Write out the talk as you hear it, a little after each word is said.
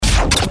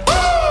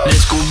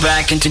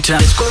back into time.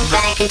 Let's go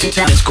back into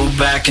time. Let's go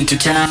back into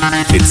time.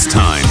 It's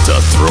time to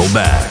throw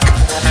back.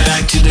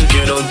 Back to the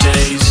good old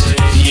days.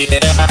 Yeah.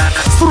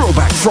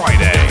 Throwback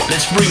Friday.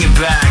 Let's bring it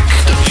back.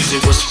 The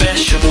music was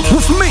special.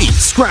 With me,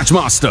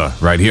 Scratchmaster,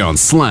 right here on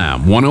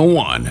Slam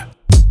 101.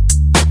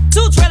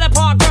 Two trailer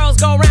park girls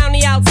go round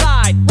the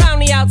outside,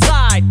 round the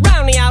outside,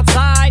 round the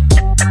outside.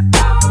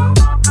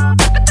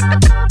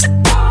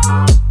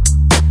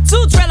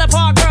 Two trailer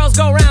park girls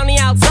go round the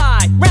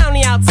outside, round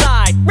the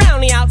outside,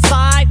 round the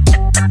outside.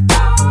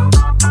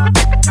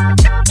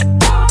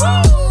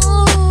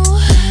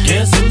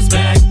 Guess who's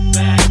back?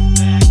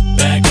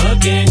 Back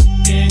again.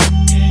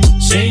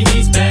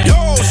 Shady's back. Yo,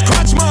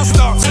 Scratchmaster.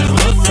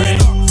 Tell a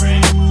friend.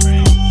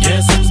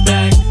 Guess who's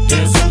back?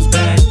 Guess who's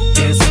back?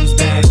 Guess who's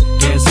back?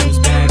 Guess who's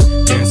back?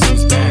 Guess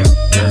who's back?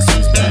 Guess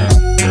who's back?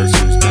 Guess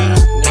who's back?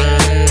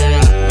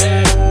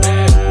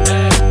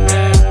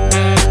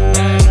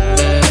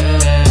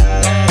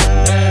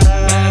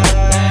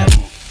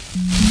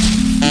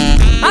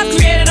 I've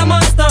created a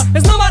monster.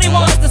 There's nobody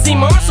wants to see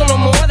Marshall no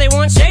more. They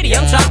want Shady,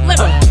 I'm chopped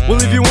liver. Well,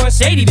 if you want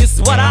Shady, this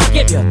is what I'll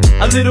give you.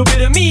 A little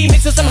bit of me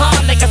mixed with some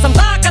hard liquor, some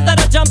vodka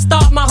that'll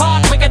jumpstart my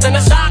heart quicker than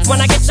a shock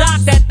when I get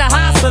shocked at the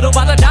hospital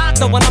by the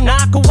doctor when I'm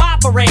not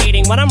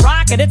cooperating. When I'm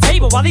rocking the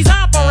table while he's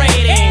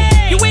operating.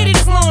 You waited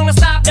this long to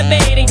stop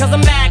debating, cause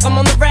I'm back, I'm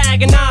on the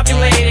rag and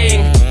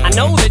ovulating. I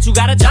know that you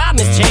got a job,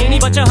 Miss Cheney,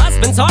 but your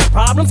husband's heart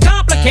problem's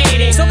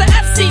complicating. So the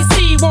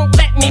FCC won't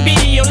let me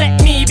be, or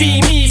let me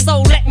be me,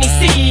 so let me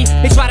see.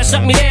 They try to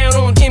shut me down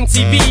on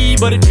MTV,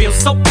 but it feels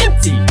so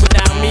empty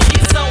without me.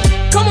 So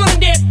come on and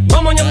dip,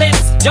 bum on your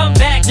lips, jump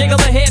back, jiggle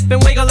a hip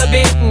and wiggle a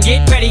bit and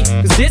get ready,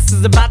 cause this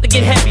is about to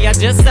get heavy. I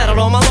just settled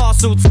all my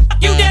lawsuits.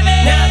 Fuck you,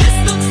 Devin. Now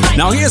this looks like.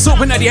 Now here's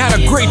hoping that you had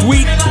a great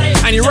week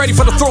and you're ready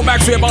for the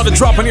throwbacks we're about to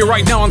drop in here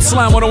right now on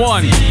Slam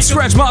 101.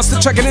 Scratchmaster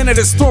checking in at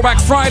this Throwback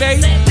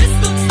Friday.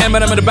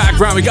 Eminem in the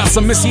background, we got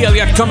some Missy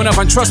Elliott coming up,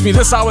 and trust me,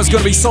 this hour is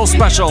gonna be so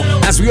special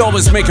as we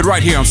always make it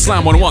right here on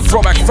Slam 101.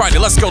 Throwback Friday,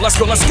 let's go, let's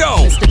go, let's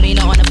go.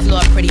 Misdemeanor on the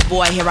floor, pretty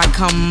boy, here I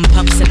come.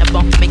 Pumps in the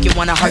bump, make you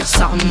wanna hurt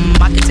something.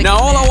 Now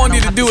all I want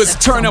you to do is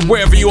turn up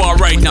wherever you are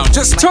right now.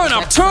 Just turn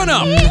up, turn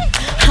up.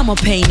 I'm a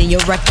pain in your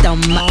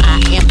rectum.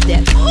 I am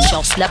that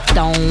y'all slept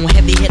on.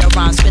 Heavy hitter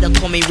rhymes, spitter,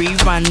 call me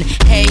rerun.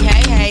 Hey,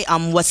 hey, hey,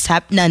 I'm what's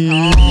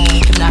happening.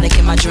 Hypnotic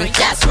in my drink,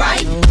 that's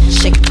right.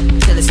 Shake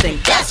it till it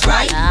stink, that's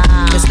right.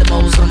 Mr.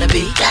 Mo's on the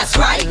beat, that's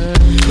right.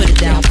 Put it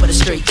down for the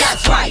street,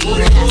 that's right.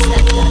 Pass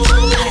that Dutch,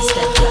 pass that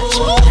Dutch,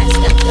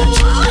 pass that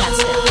Dutch, pass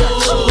that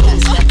Dutch,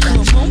 pass that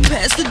Dutch. Come on,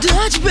 pass the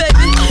Dutch,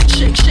 baby.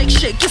 Shake, shake,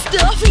 shake your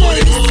stuff,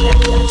 ladies. Pass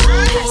that Dutch,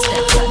 pass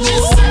that Dutch, pass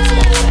that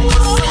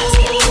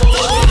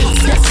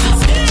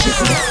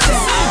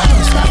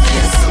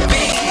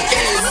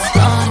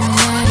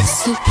Automatic,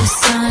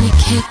 supersonic,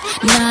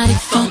 hypnotic,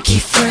 funky,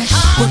 fresh.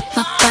 With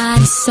my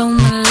body so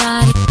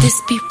melodic,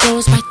 this beat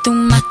rolls right through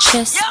my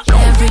chest.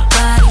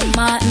 Everybody,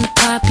 Martin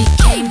Poppy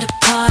came to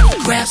party.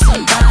 Grab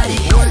somebody,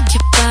 work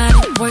your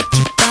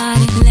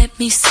body. Let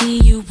me see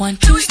you 1,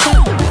 2, step.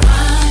 Rock it,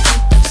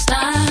 don't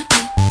stop it.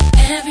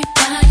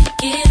 Everybody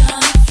get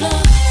on the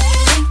floor.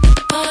 Bring the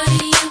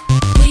party up,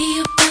 we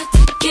about to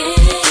get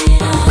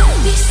it on. Let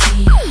me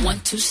see you 1,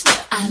 2,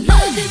 step. I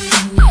love it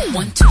when you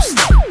 1, 2,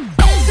 step.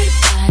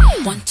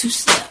 Everybody 1, 2,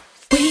 step.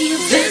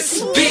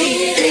 This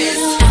beat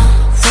is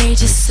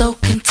outrageous, so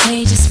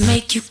contagious,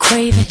 make you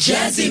crave it.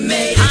 Jazzy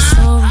made it.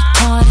 So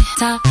retarded,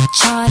 top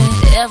charted.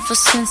 Ever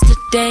since the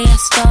day I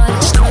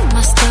started, strut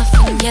my stuff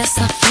and yes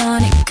I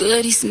flaunt it.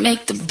 Goodies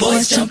make the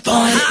boys jump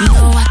on it.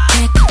 No, I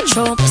can't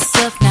control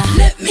myself now.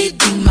 Let me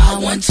do my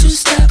 1, 2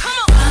 step.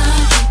 Rock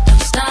it,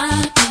 don't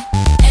stop it.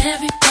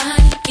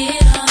 Everybody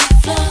get on the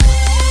floor.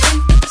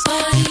 Bring the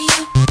party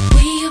up,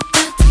 we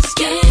about to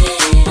get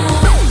it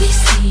on. Let me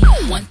see you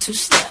 1, 2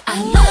 step.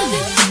 I love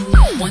it when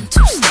you 1,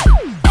 2 step.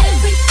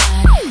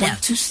 Everybody 1,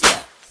 2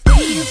 step.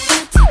 We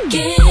about to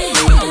get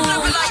it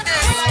on.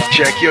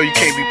 Jack, yo, you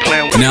can't be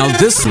playing with Now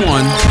this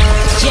one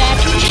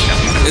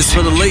is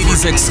for the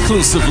ladies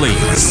exclusively.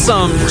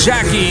 Some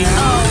Jackie.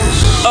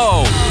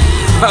 Oh.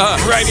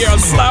 Right here on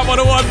Slam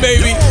 101,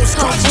 baby.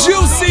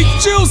 Juicy,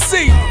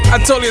 juicy. I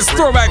told you it's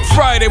Throwback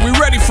Friday. We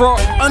ready for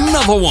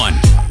another one.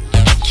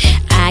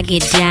 I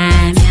get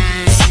diamonds,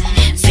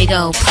 big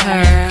old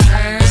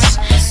pearls,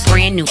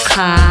 brand new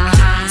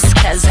cars,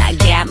 cause I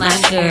got my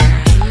girl.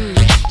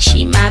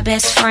 She my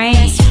best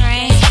friend,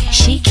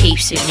 she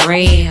keeps it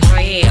real.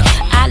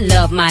 I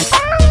love my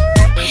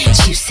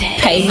juicy,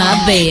 pay my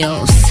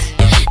bills.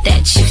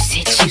 That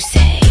juicy,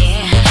 juicy,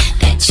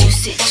 that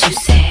juicy,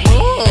 juicy,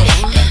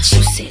 that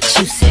juicy,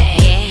 juicy,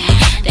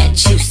 that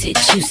juicy,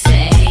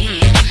 juicy.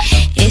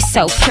 It's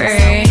so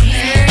pretty,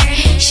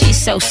 she's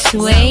so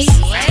sweet,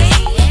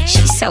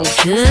 she's so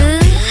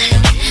good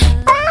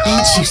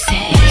and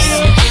juicy.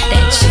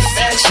 That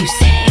juicy,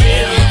 juicy,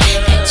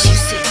 that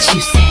juicy,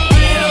 juicy,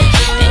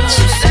 that juicy, juicy, that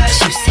juicy,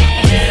 juicy,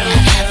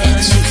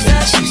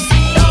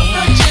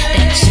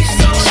 that juicy,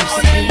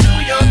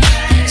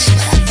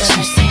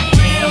 juicy,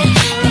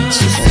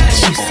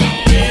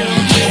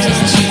 that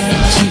juicy,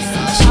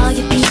 juicy. All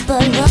you people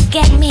look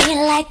at me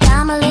like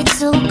I'm a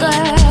little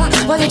girl.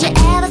 Well, did you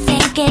ever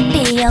think it'd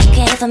be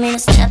okay for me to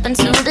step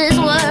into this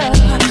world?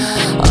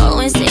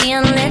 Always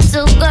saying,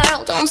 little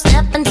girl, don't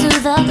step into the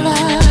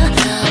club.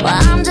 Well,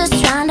 I'm just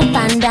trying to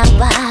find out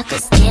why,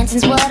 'cause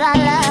dancing's what I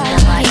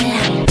love. Oh,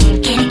 yeah.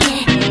 Get it,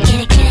 get it, get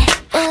it, get it.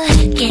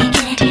 Get it,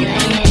 get it, get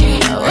it,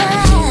 get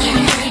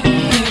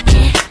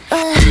it.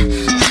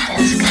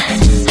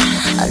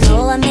 I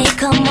know I may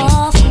come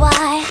off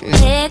quiet,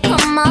 may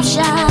come off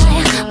shy,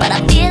 but I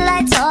feel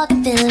like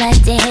talking, feel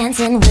like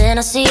dancing when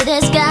I see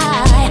this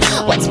guy.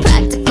 What's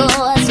practical,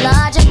 what's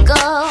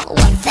logical,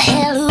 what the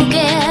hell, who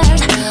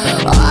cares?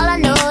 All I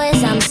know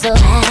is I'm so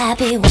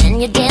happy when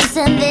you're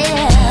dancing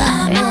there.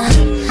 I'm a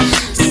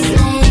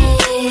slave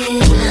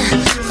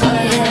for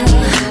you.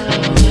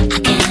 I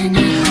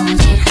cannot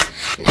hold it,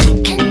 I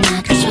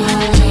cannot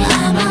control it.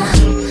 I'm a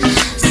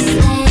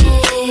slave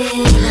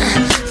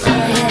for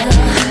you.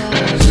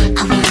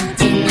 I won't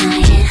deny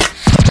it,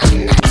 I'm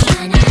not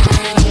trying to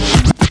hide it.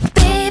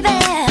 Baby,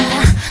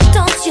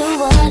 don't you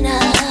wanna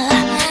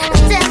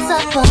dance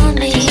up on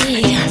me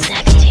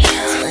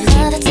to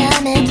another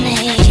time and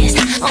place?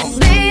 Oh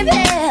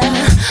baby,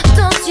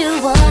 don't you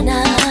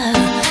wanna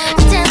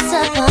dance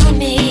up on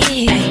me?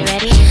 Are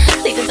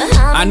you ready?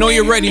 I know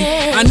you're ready.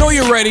 I know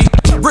you're ready.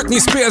 Britney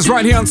Spears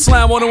right here on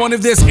Slam 101.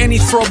 If there's any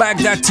throwback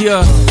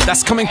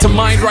that's coming to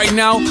mind right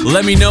now,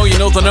 let me know. You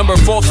know the number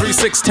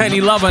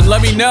 436-1011.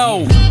 Let me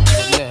know.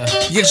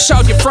 You can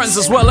shout your friends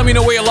as well. Let me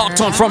know where you're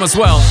locked on from as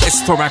well.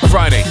 It's Throwback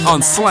Friday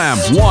on Slam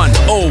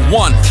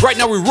 101. Right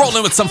now we're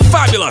rolling with some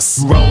fabulous.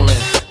 Rolling,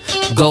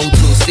 go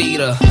to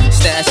cedar,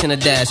 stash in a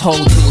dash,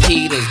 hold two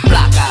heaters,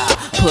 block eye,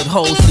 put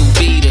holes through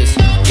beaters,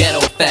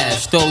 ghetto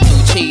fast, throw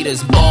through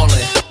cheaters,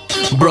 ballin'.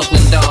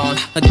 Brooklyn Dawn,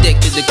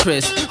 addicted to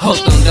Chris,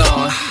 hooked on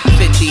Dawn,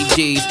 50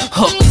 G's,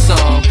 hook a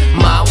song.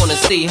 Ma, I wanna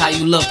see how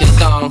you look in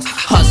thongs,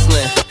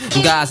 hustling,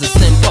 guys are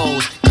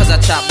simpos, 'cause I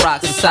chop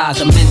rocks the size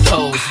of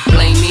Mentos.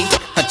 Blame me,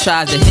 I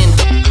tried to hint,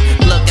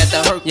 look at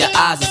the hurt, your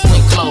eyes are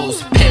swing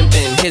closed.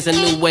 Pimpin', here's a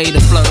new way to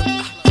flirt,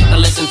 now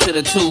listen to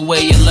the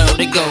two-way you learn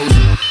it goes.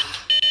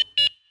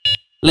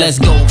 Let's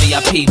go,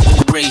 VIP,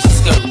 raise your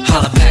skirt,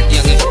 holla back,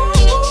 youngin',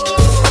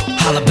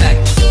 holla back,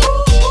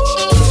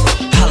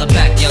 holla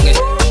back, youngin'.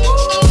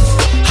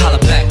 Holla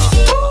back,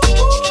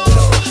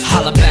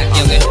 holla back,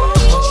 youngin'.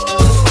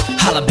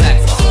 Holla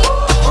back,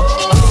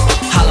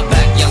 holla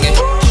back, youngin'.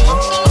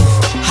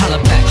 Holla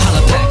back,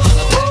 holla back.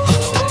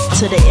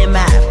 To the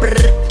MI,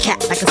 brrr,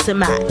 cat like a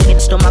semi.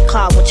 Nigga stole my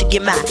car, won't you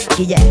get mine?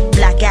 Yeah,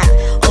 black eye,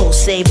 oh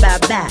say bye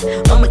bye.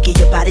 I'ma get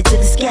your body to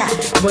the sky,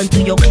 run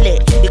through your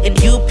clip.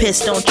 You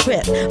pissed, don't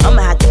trip.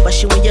 I'ma have to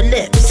bust you in your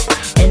lips.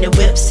 And the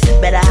whips,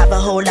 better have a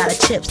whole lot of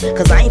chips,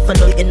 'cause I ain't for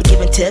no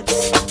giving tips.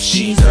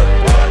 She's a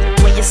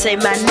when you say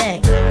my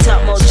name,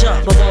 talk more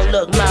jump, but won't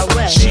look my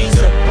way. She's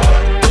a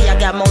I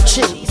got more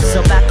cheese,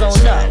 so back on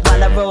up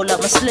while I roll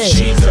up my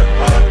sleeves.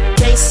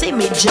 Can't see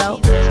me, Joe.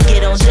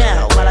 Get on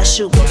down while I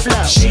shoot my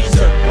flow.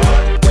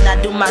 When I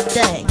do my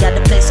thing, got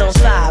the place on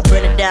fire,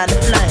 burn it down the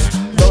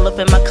flame. Roll up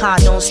in my car,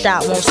 don't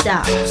stop, won't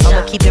stop.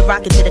 I'ma keep it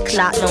rockin' till the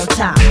clock don't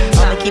top.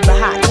 I'ma keep it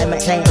hot, let my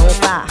thing on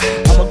fire.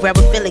 I'ma grab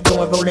a Philly,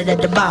 go and roll it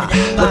at the bar.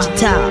 What you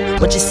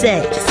talk, what you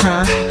say,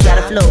 huh?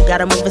 Gotta flow,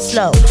 gotta move it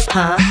slow,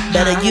 huh?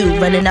 Better you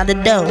running out the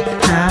door,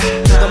 huh?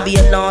 You gon' be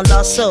a long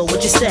lost soul,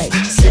 what you say?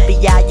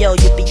 Yippee-yi-yo,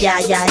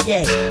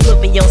 yippee-yi-yi-yay. Put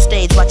me on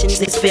stage, watching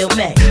niggas feel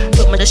me.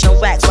 Put my dish on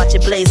wax, watch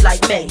it blaze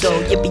like me. Go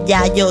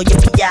yippee-yi-yo,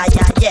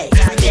 yippee-yi-yi-yay.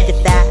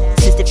 55,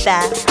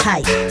 65,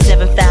 height,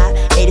 75,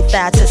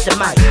 85, touch the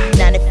mic.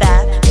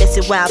 95, miss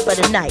it wild for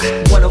the night.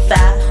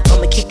 105,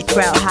 I'ma keep the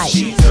crowd hype.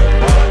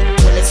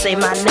 When they say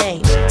my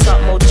name,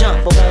 talk more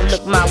jump, but won't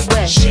look my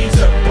way.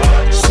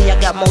 See, I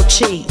got more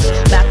cheese.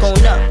 Back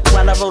on up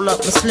while I roll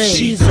up my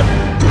sleeves.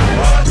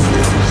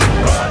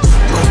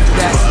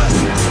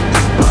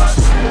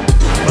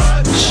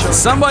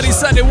 Somebody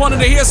said they wanted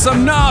to hear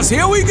some Nas.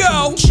 Here we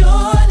go.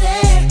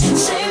 Jordan,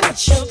 say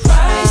what's your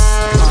price?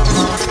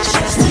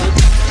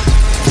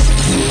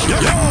 Yo,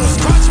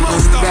 Scratch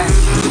Master.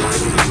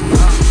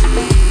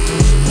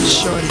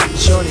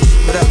 Shorty,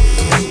 what up?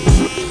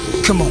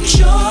 Come on.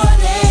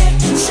 Jordan,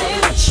 say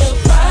what's your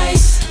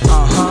price?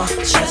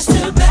 Just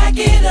to back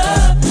it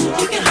up,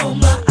 you can hold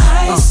my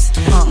ice.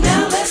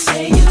 Now let's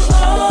say you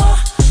owe.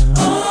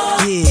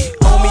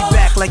 Yeah, owe me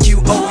back like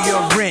you owe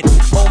your rent.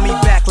 Owe me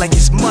back like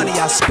it's money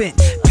I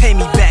spent. Pay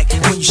me back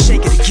when you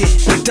shake it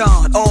again.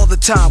 Dawn all the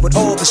time with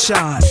all the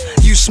shine.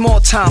 You small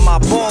time, I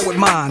ball with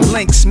mine.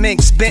 Lynx,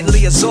 Minx,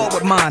 Bentley, Azor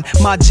with mine.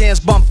 My jams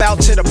bump out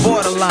to the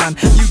borderline.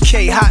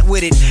 UK hot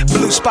with it,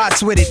 blue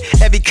spots with it.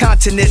 Every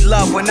continent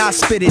love when I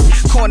spit it.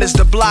 Corners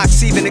the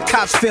blocks, even the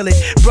cops feel it.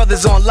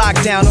 Brothers on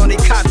lockdown on they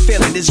cot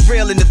feeling. It's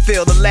real in the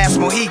field, the last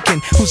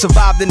Mohican who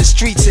survived in the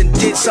streets and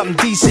did something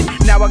decent.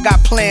 Now I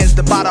got plans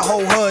to buy the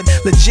whole hood.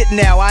 Legit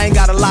now, I ain't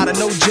got a lot of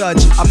no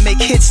judge. I make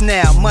hits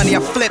now, money I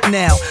flip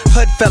now.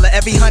 Hood fella,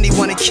 every honey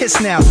wanna kiss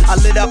now. I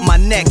lit up my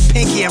neck,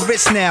 pinky and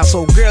wrist now.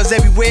 So girls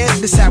everywhere,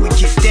 this how we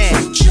get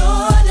down.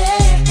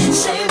 Jordan,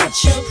 say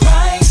what's your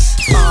price?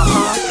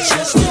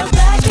 Just to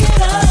back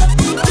it up,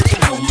 you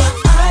can hold my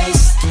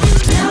ice.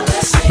 Now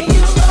let's say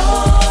you owe.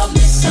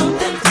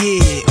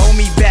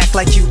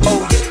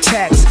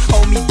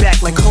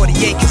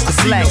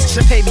 relax.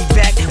 Pay me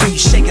back when you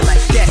shake it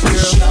like that, girl.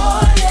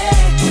 Shorty,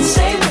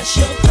 say what's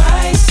your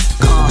price?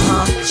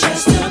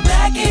 Just to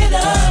back it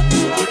up,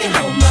 you can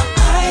hold my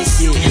ice.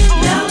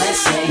 Now let's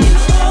say you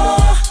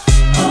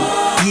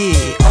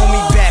yeah, owe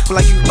me back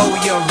like you owe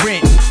your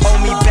rent.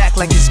 Owe me back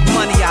like it's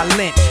money I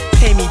lent.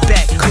 Pay me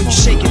back when you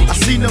shake it. I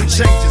see no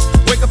changes.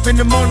 Wake up in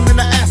the morning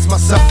and I ask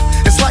myself,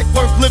 is life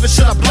worth living?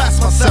 Should I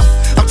blast myself?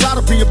 I'm tired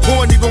of being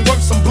poor and even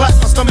worse, I'm black.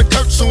 My stomach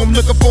hurts, so I'm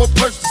looking for a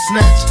purse to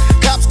snatch.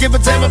 Cops give a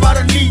damn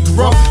about a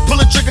Negro. Pull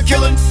a trigger,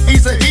 killing,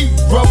 he's a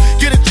hero.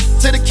 Get it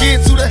to the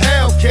kids who the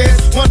hell cares.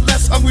 One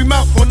less hungry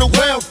mouth on the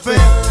welfare.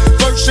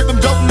 First ship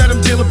them, don't let them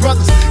deal with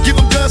brothers. Give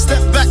them guns,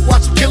 step back,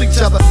 watch them kill each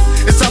other.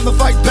 It's time to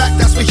fight back,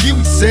 that's what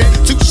Huey said.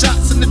 2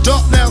 shots in the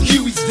dark, now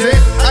Huey's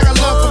dead. I got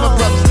love for my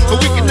brothers,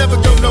 but we can never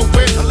go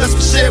nowhere unless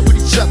we share with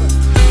each other.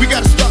 We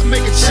gotta start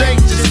making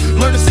changes.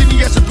 Learn to see me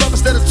as a brother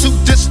instead of 2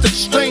 distant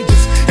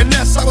strangers. And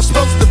that's how it's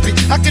supposed to be.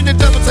 How can the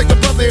devil take a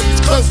brother if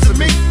he's close to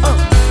me? I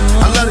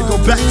let it go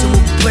back to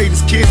when we played as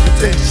kids, but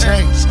then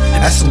changed.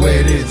 And that's the way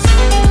it is.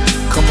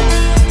 Come on,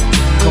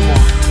 come on.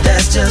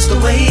 That's just the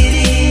way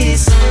it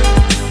is.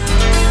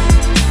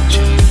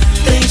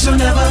 Things will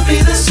never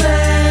be the same.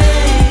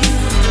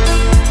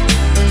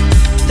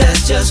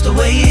 That's just the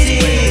way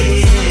it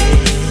is.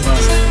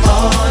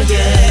 Oh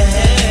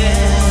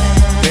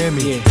yeah. Hear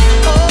me.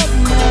 Oh,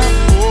 come on.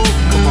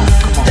 Come on, come on.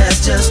 That's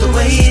just the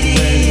way it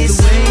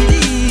is.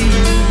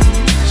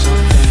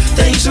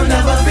 Things will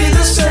never be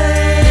the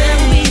same.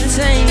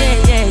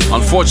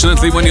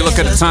 Unfortunately, when you look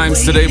at the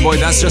times today, boy,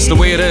 that's just the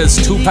way it is.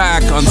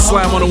 2-pack on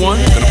Slam 101.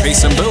 Gonna pay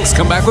some bills.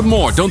 Come back with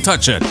more. Don't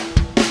touch it.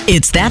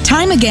 It's that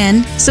time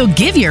again, so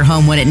give your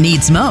home what it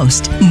needs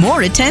most,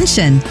 more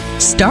attention.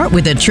 Start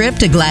with a trip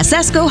to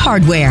Glasesco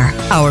Hardware.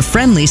 Our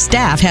friendly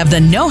staff have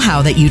the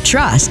know-how that you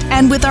trust,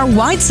 and with our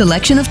wide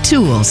selection of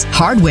tools,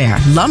 hardware,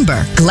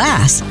 lumber,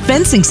 glass,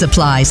 fencing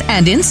supplies,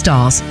 and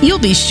installs, you'll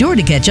be sure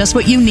to get just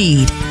what you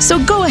need. So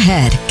go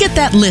ahead, get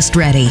that list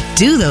ready,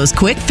 do those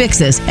quick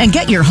fixes, and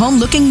get your home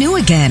looking new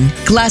again.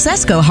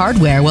 Glasesco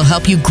Hardware will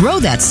help you grow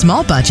that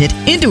small budget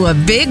into a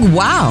big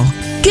wow.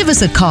 Give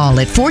us a call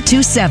at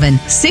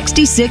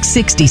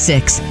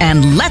 427-6666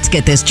 and let's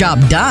get this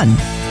job done.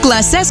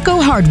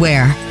 Glasesco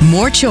Hardware.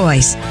 More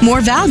choice,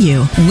 more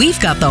value. We've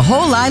got the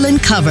whole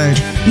island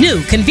covered.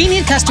 New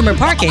convenient customer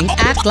parking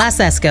at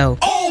Glasesco.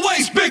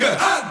 Always bigger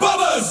at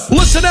Bubba's.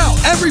 Listen out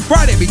every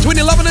Friday between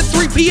 11 and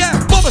 3 p.m.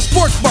 Bubba's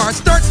Sports Bar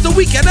starts the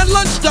weekend at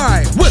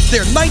lunchtime with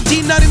their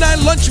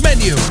 $19.99 lunch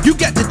menu. You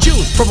get to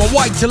choose from a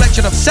wide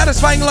selection of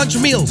satisfying lunch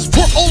meals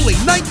for only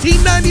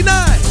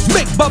 $19.99.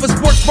 Make Bubba's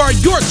Sports Bar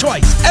your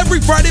choice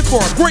every Friday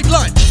for a great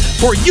lunch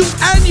for you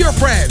and your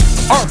friends.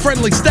 Our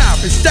friendly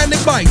staff is standing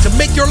by to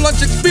make your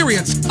lunch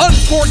experience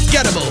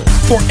unforgettable.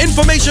 For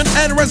information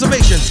and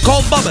reservations,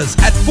 call Bubba's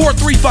at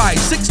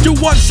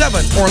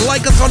 435-6217 or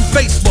like us on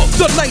Facebook.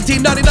 The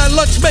 $19.99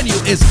 lunch menu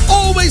is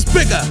always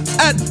bigger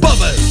at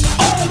Bubba's.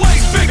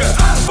 Always bigger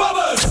at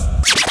Bubba's.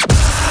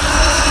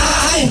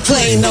 I ain't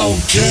playing no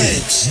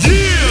games.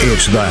 Yeah.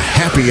 It's the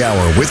Happy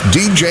Hour with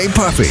DJ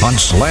Puffy on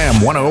Slam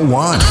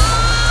 101.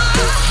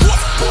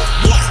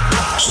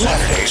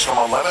 Saturdays from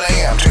 11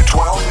 a.m. to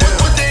 12 noon.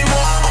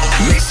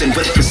 Listen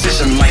with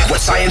precision like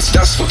what science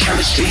does for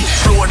chemistry.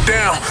 Slow it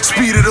down,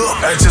 speed it up.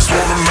 I just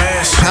want to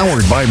mash.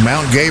 Powered by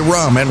Mount Gay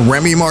Rum and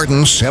Remy Martin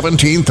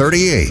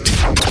 1738.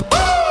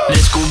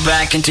 Let's go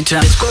back into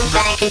time. Let's go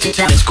back into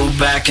time. Let's go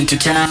back into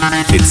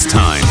time. It's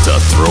time to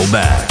throw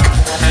back.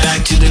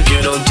 Back to the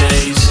good old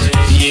days.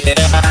 Yeah.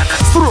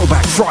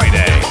 Throwback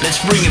Friday. Let's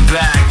bring it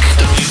back.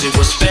 The music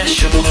was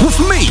special. With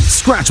me,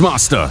 Scratch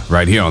Master,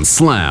 right here on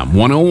Slam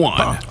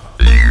 101.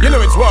 You know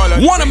it's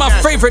wild. One of my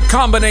favorite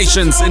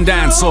combinations in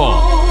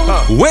dancehall.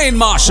 Wayne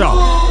Marshall,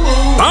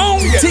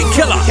 Bounty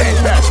Killer.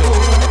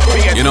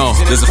 You know,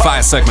 there's a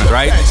fire segment,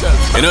 right?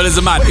 You know, there's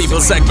a Mad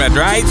People segment,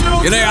 right?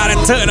 You know how to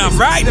turn up,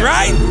 right?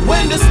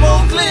 When the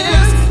smoke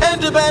clears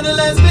and the battle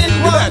has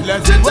been won,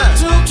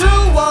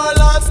 true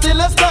warlords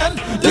still a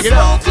stand. The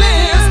smoke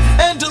clears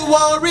and the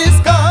war is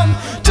gone.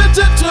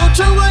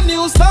 True a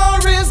new star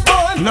is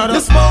born. The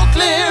smoke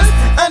clears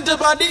and the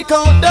body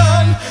count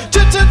done.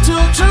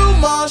 True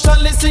Marshall,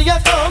 listen you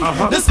come.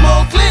 The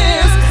smoke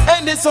clears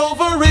and it's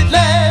over it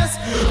last.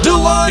 The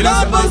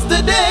warlord bust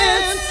the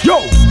dance. Yo,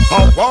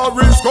 a war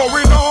is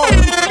going on.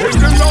 It's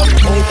the love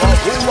over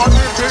who want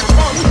it is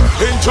fun.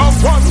 In jump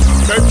one,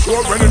 make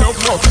sure when enough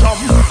no come.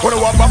 When I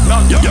walk up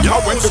now,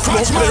 when the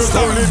smoke clears,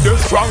 only the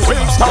strong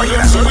will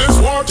stand. So this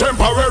war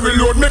temporary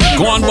load me.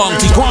 Go on,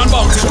 Bounty, go on,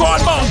 Bounty, go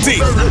on, Bounty.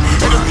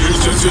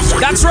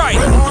 That's right.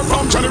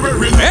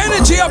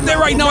 Energy up there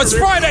right now. It's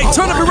Friday.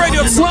 Turn up your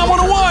radio. Slam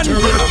 101.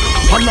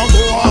 And I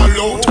go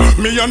all out.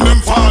 Me and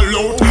them fall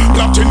out.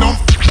 Platinum.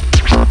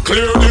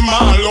 Clear them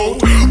all out.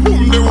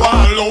 Boom the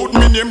wall out.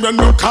 Me name them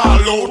no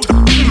call out.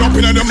 No up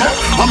in the mouth.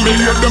 A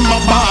million them a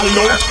ball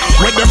out.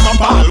 Where them a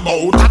ball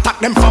bout. Attack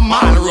them from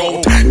all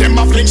road. Them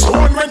a fling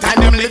stone when time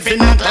them live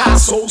in a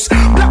glass house.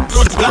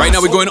 Right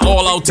now we're going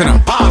all out in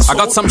her. I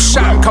got some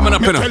sham coming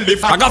up in her.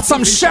 I got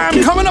some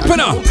sham coming up in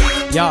her.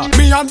 Yeah.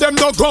 Me and them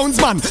no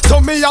grounds man. So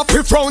me a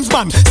pre frowns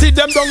man. See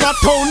them down a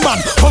town man.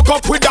 Hook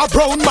up with a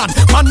brown man.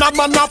 Man up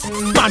man.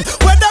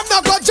 Where them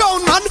no go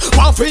down man.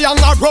 One free and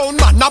a round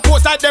man. Now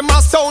pose like them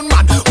a sound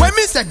man. When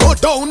me say go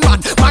down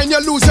man. Mind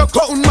you lose your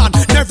crown man.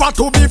 Never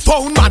to be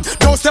found man.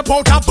 Don't step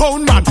out a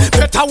bound man.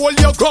 Better hold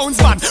your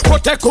grounds man.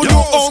 Protect all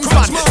your homes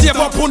man. Save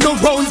up on the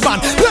rounds man.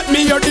 Let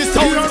me hear this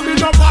sound. Hear me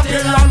no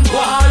Babylon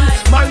boy.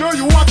 Man know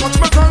you a touch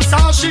me girl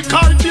so she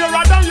can't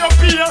dearer than your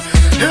peer.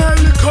 Hey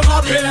little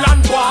Babylon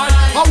boy.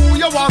 How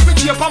you want to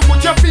tape and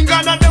put your finger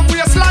on them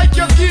waist like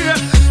your gear.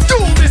 Do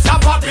this a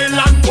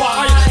Babylon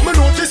boy. Me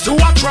notice you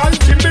a try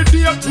to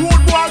intimidate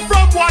road boy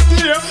from what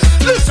year.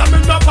 Listen me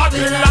no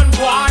Babylon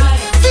boy.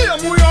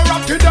 Same way you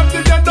rock to them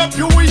they end up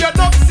you we end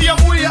up same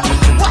way.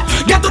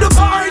 Get to the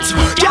point.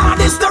 Yeah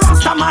this the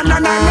Rasta man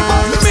and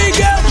I'm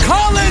Miguel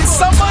Collins.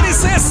 Somebody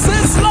say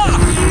Sizzla.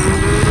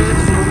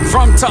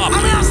 From top,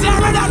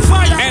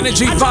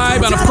 Energy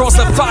Vibe, and of course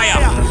the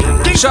fire.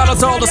 Shout out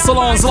to all the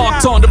salons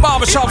locked on, the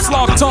barbershops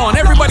locked on.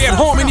 Everybody at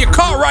home in your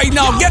car right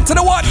now, get to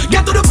the what?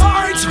 Get to the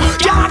point.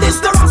 Yeah,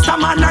 this the Rasta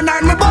man and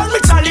I'm born me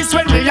chalice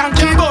when me and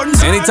kill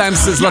guns. Anytime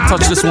Sizzla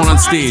touch this one on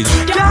stage,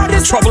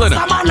 trouble in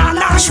her.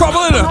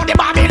 Trouble in her.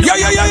 Yo,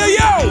 yo, yo, yo,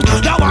 yo.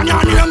 The one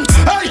on him.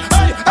 Hey,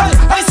 hey, hey,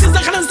 hey, Sizzla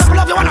can't stop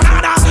love you one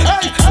another.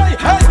 Hey, hey,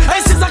 hey,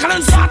 hey, Sizzla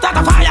can't start at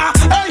the fire.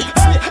 Hey,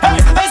 hey,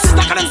 hey, hey,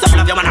 Sizzla can't stop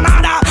love you one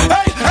another.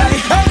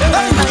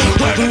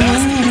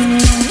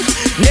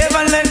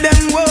 Never let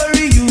them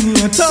worry you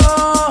at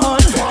all.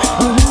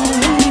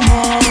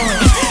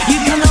 You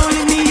can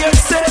only be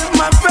yourself,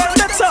 my friend,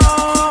 that's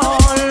all.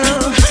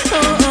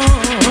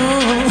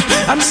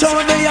 I'm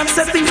sure they have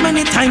said things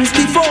many times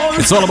before.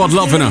 It's all about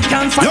love in her.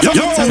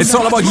 It's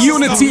all about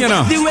unity in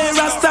her.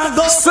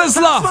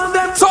 Sizzla,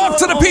 talk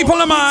to the people,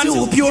 man.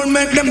 You pure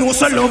make them know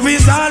so love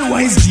is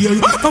always dear.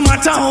 No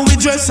matter how we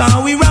dress,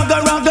 how we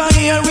ragga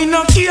here, we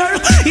no care.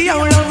 Yeah,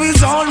 love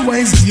is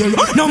always dear.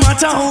 No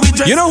matter how we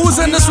dress. You know who's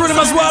in this rhythm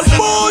as well?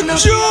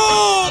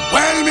 Bonjour.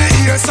 Well, me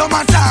hear some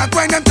attack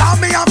when them tell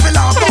me I feel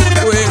off.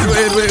 Wait,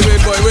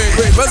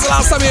 boy. When's the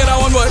last time you heard that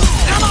one, boy?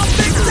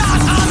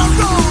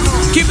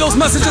 Keep those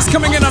messages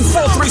coming in on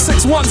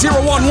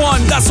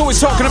 4361011. That's what we're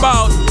talking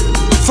about.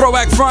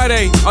 Throwback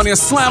Friday on your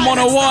Slam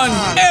 101.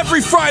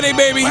 Every Friday,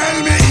 baby.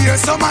 Well, me hear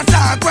some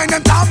attack when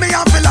them tell me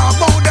I feel off.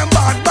 About them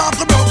bad back,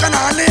 broken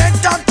all the head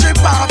top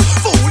chip off.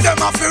 Fool them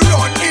off the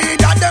run,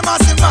 either them as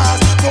the mass.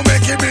 For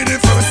make it be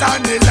the first and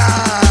the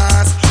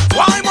last.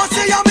 Why must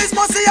you miss,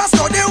 must you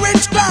study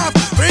witchcraft?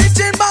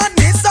 Preaching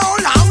badness, how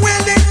long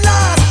will it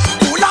last?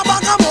 Pull a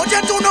bag of mud, you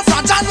do no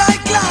fragile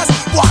like glass.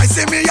 Why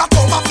see me a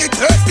come off the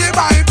take the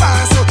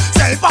bypass?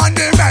 Self on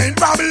the main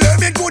problem,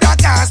 it could have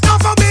cast. Now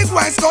for big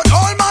West, got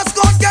all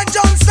mascots get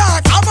jump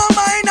start. I'm a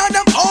mind on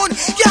them own,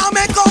 can't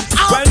make up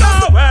out. Well,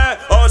 no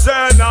way, oh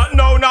say not,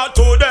 no, not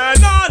today.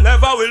 No,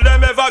 never will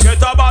them ever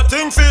get a bad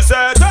thing for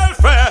say. Tell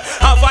fair,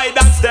 avoid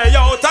that, stay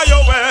out of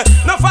your way.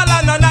 No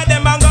follow none of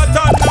them and go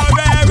turn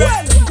away.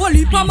 Well,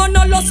 holy mama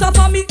no loss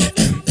for me.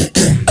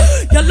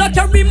 You like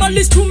carry my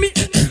list to me.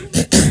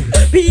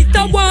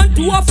 Peter want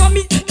to offer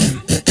me.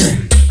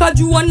 Cause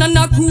you and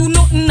a crew,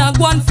 nothing I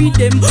go and feed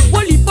them.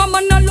 Holy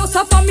mama no loss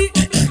for me.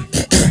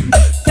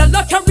 You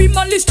like carry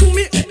my list to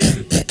me.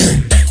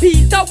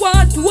 Peter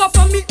want to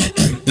offer me.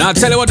 Now I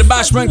tell you what, the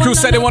Bashman crew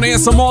said they want to hear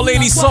some more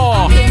Lady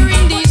Saw.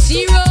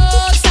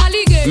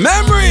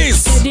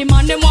 Memories. The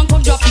man them want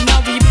come drop in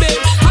a we bed.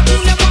 I do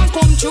them want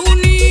come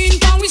tune in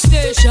from we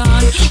station.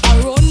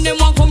 I run them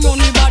want come run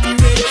the body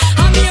red.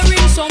 I'm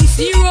hearing some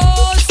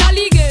serious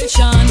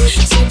allegation.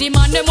 Say the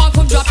man them want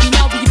come drop in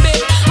a we bed.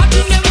 I do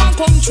them want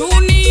come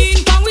tune in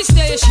from we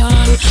station.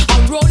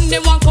 I run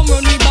them want come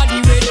run the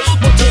body red.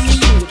 But tell me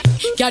you,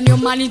 can you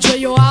manage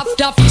where you have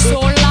to be so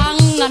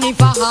long? And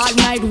if a hard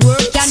night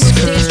work, can you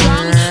stay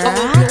strong? I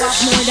hope you have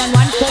more than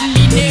one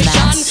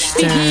combination.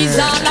 To ease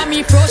all of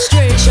me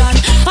frustration.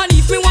 And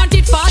if me want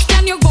it fast,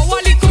 can you go a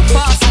little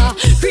faster?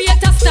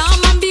 Create a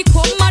storm and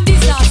become a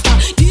disaster.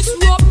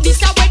 Disrupt this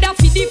a weather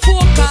for the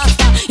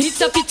forecaster. It's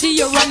a pity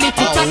you're a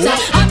little tatter.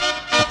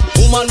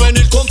 Woman, when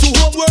it comes to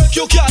homework,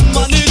 you can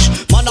manage.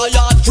 Man, I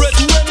yard fret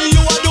when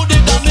you a do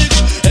the damage.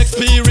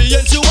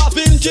 Experience, you have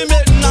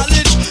intimate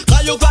knowledge.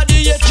 Can you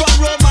graduate from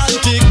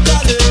romantic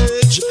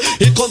college?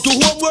 It comes to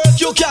homework,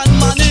 you can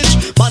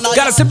manage. Man, I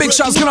gotta say big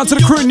shouts going out to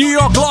the crew in New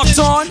York locked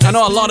on. I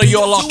know a lot of you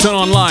are locked on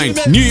online.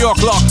 New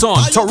York locked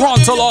on.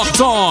 Toronto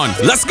locked on.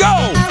 Let's go. I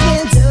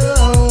will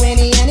do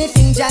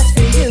anything just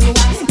for you.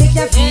 Make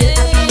you feel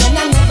happy and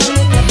I never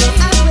make you blue.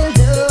 I will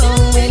do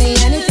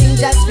anything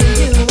just for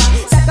you.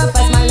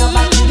 Sacrifice my love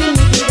back to the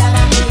middle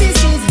that this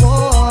is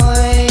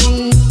boy.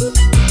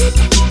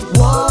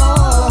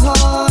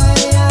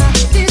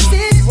 This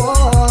is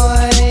boy.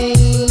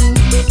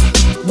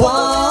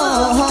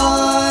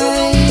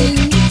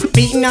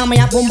 Beating on me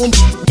up, boom boom.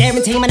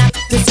 Guarantee man,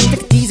 to see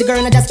the easy girl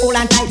and just hold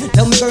on tight.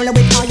 Love me girl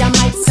with all your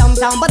might.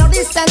 Sometime but all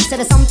this sense,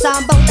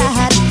 sometime about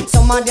that.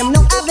 Some of them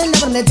no have the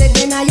never me dead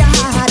in your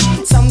heart.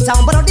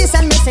 Sometime but all this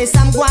and me say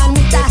some go on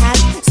with that.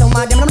 Some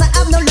of them no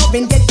have no love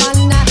in get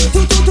on.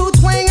 Two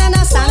twang and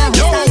a stand.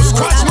 Yo,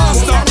 Scratch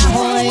Master.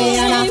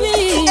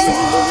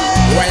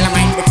 Well, I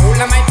might be cool,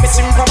 I might be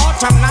simple,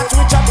 but I'm not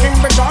rich up in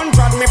Bridon.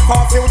 Drag me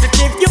for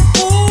fugitive, you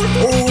fool.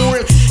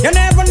 You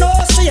never know,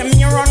 see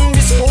me run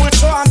this school,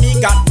 so me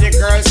got the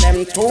girls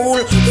them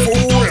tool,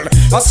 fool.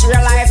 Must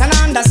realize and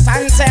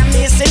understand, say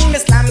me sing the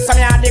slam, so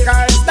me are the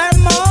girls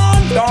them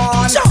on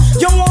done.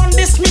 You want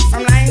this me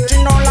from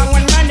 19 no long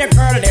when man the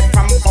girl they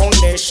from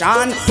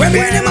foundation. Well,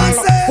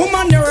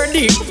 woman they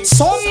ready,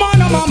 some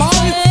man of my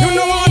man, you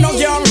know I no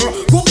girl,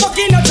 go back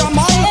in a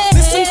jamal,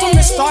 listen to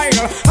me style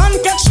and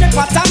catch the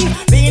pattern,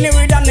 being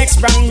with the next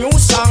brand new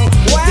song.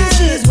 Well,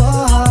 this is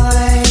why.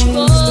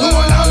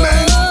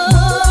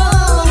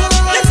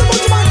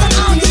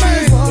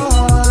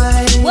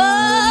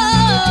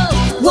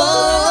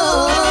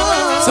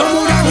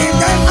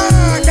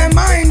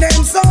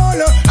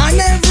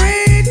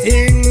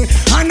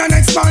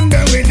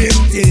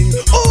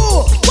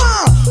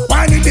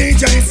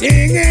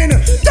 Singing,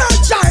 that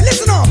child,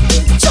 listen up.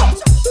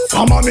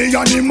 Come on, me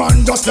and the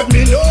man, just let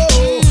me know.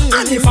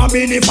 And if I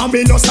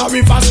be no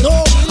sorry for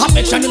snow.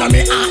 Affection in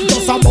me heart,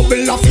 just a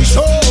bubble of the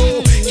show.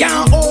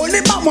 Can't hold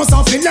it, but must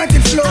have feel like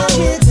it flow. I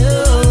will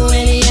do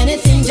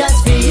anything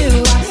just for you.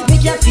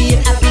 Make you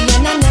feel happy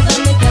and I never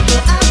make you go.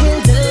 I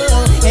will do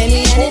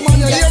anything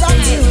just for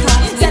you.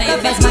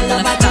 Sacrifice my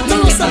love, I can't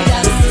do so.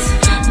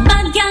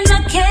 Bad girl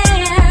no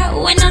care,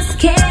 we not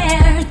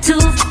scared.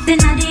 Too in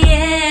the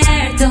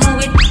air, to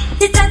how it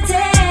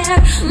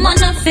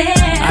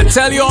I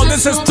tell you all,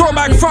 this is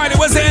Throwback Friday.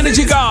 Where's the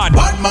energy god?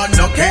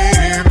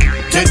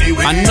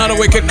 Another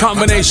wicked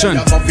combination.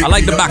 I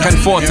like the back and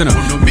forth, you know.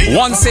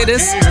 One say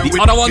this, the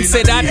other one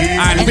say that,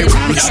 and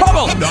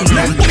trouble.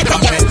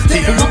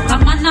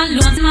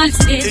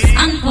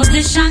 And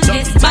position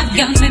this bad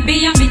girl,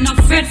 maybe I'm not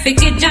afraid for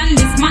it, John.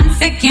 This man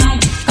fake you.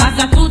 Cause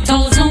a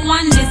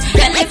 2001 this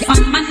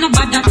elephant man,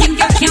 nobody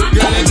think you can't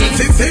pump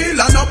it. Feel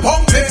and no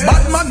pump it,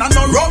 bad man and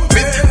no rump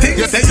it.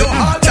 Things say you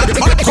hard and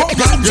man come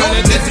and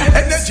jump it.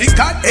 Energy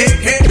can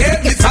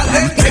aka be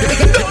talented.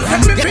 Don't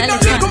let me be no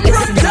little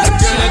brother.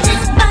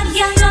 Bad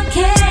girl no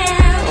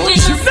care, we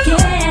not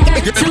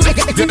scared. To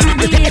the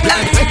air,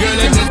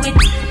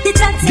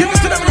 give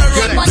it to them,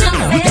 girl.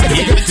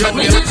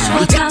 We not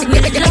sure how we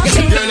love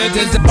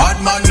it. Bad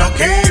man no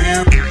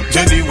care,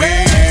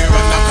 anywhere.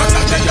 And I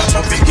can't tell you so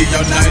big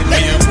your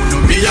nightmare.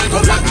 Me and go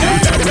back to you.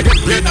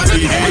 We not the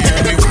hair.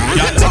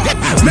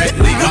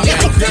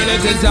 Girl,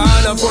 it is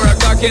on 4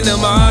 o'clock in the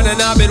morning.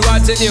 I've been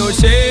watching you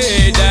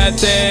shade that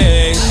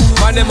thing.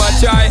 Man, them a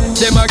try,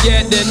 them a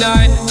get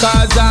denied.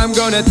 Cause I'm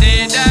gonna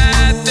take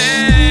that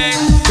thing.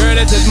 Girl,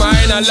 it is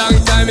mine, a long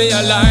time in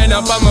your line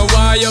up. I'm a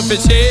wire for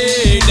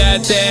shade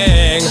that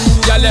thing.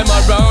 Y'all them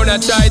around, I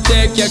try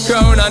take your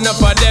crown.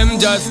 Enough of them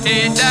just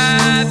eat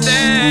that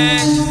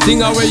thing. Sing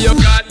where you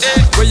got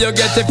it, where you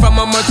get it from.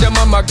 How much your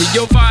mama give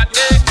you fat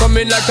it.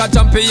 Coming like a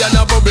champion,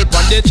 a bubble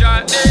on the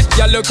chart it.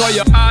 Y'all look how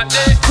you hot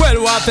it. Well,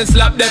 walk and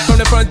slap them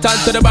from the front and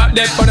to the back,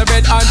 them from the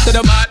bed and to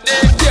the mat.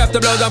 Tear off the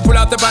blouse and pull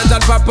off the pants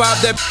and pop off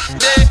the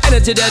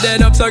energy dead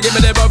end up, so give me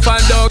the buff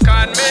and don't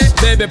can me.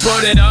 Baby,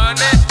 put it on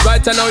me.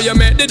 Right now you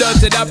make the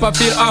dirty up, I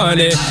feel on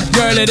it.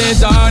 Girl, it is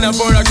on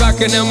 4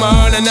 o'clock in the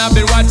morning. I've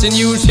been watching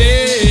you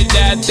shade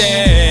that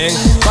thing.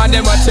 But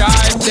them a try,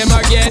 them a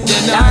get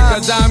denied.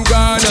 Cause I'm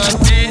gonna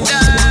take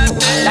that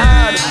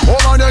thing.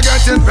 Woman, you're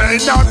getting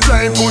paid, not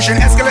playing, pushing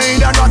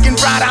Escalade and rocking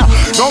Prada.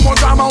 No more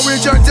drama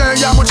with your day,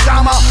 yeah, much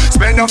drama.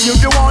 Spend up if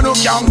you want to,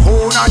 can't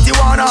hold not you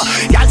wanna.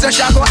 Y'all say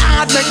shall go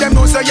hard, make them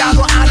know so y'all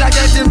go hard. Like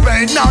getting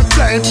paid, not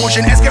playing,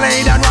 pushing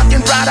Escalade and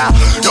rocking Prada.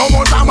 No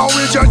more drama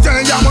with your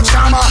day, yeah, much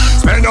drama.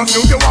 Spend up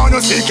if you want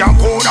to, see can't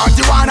hold not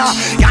you wanna.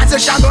 Y'all say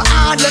shall go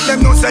hard, let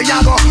them know so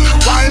y'all go.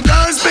 While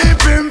girls be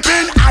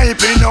pimping,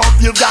 hyping up,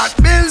 you got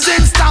bills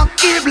in stock,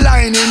 keep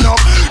lining up.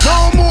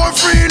 No more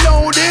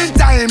freeloading,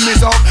 time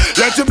is up.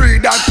 Let you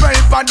breathe that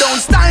paper, don't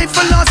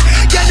stifle us.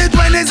 Get the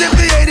 20s if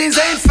the 80s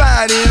ain't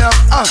fat enough.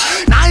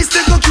 Nice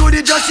little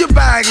cutie, just you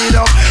bag it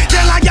up.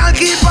 Tell a girl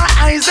keep her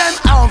eyes and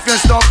off your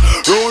stuff.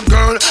 Road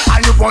girl,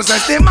 and you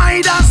possess the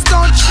Midas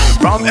touch.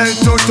 From head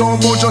to toe,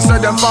 but just say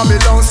them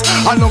fabulous.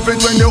 I love it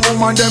when the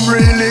woman them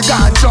really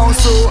got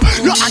just. So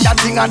no other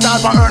thing at all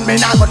for earn me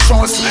not but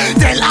trust.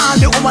 Tell all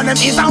the woman them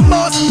is a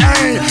must.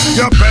 Hey,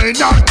 you paid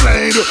not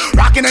played.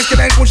 Rockin'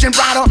 Escalade, pushing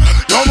Prada.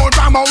 No more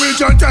drama with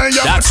your day.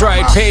 That's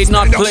right, paid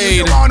not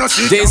played.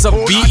 Days of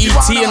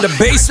BET in the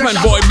basement,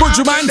 boy.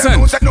 Buju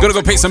Banton. Gonna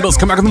go pay some bills,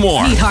 come back with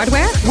more. Need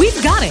hardware?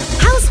 We've got it.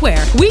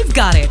 Houseware? We've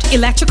got it.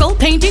 Electrical,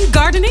 painting,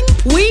 gardening?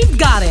 We've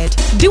got it.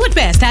 Do It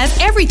Best has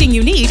everything everything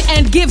you need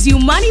and gives you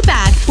money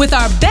back with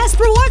our Best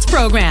Rewards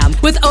program.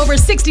 With over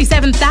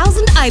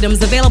 67,000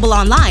 items available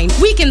online,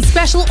 we can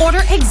special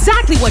order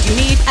exactly what you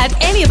need at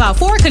any of our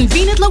 4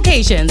 convenient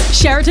locations: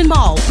 Sheraton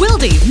Mall,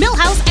 Wilde,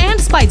 Millhouse, and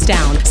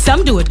Speightstown.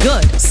 Some do it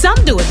good,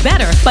 some do it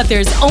better, but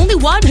there's only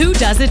one who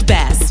does it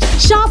best.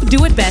 Shop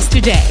Do It Best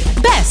today.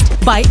 Best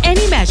by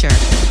any measure.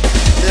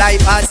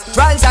 Life has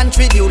trials and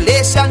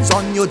tribulations.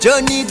 On your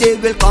journey they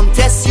will come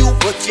test you.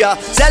 Put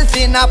yourself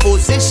in a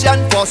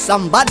position for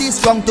somebody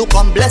strong to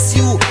come bless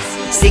you.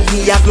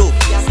 Signia Glow,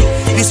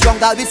 be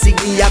stronger with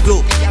Signia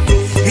Glow.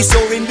 Be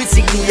soaring with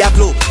Signia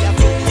Glow.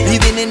 Be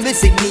winning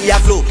with Signia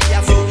Glow.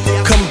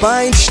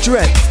 Combined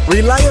strength,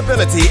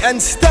 reliability,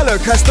 and stellar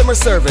customer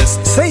service.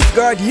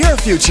 Safeguard your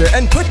future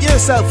and put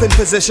yourself in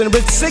position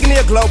with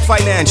Signia Globe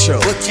Financial.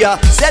 Put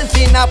yourself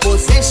in a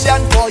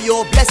position for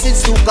your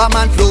blessings to come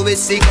and flow with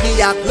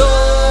Signia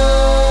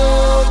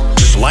Globe.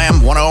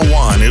 Slam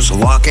 101 is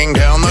locking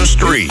down the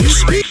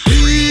streets. We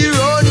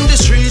run the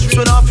streets,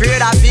 we're not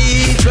afraid of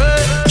people.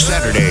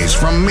 Saturdays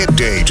from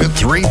midday to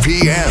 3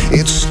 p.m.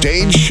 It's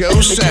Stage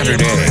Show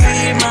Saturday.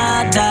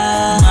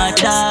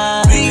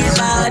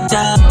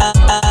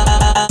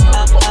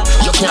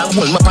 You can't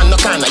hold me up on the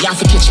corner, you have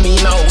to catch me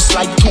now. It's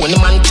like Tony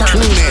Montana.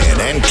 Tune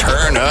in and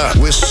turn up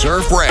with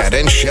Surf Rat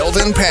and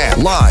Sheldon Pat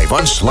live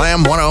on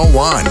Slam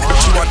 101.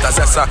 She want a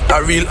zessa,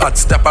 a real hot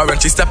stepper. When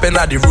she step in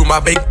the room,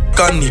 a big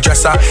gunny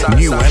dresser.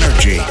 New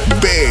energy,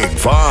 big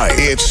vibe.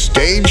 It's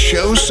Stage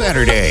Show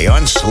Saturday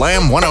on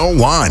Slam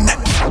 101.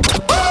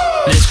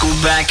 Let's go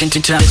back into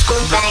time. Let's go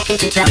back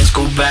into time. Let's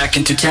go back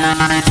into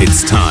time.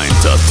 It's time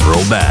to throw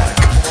back.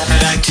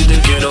 Back to the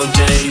good old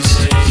days.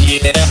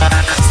 Yeah.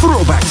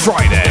 Throwback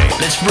Friday.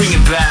 Let's bring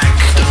it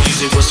back. The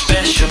music was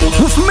special.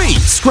 With me,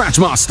 Scratch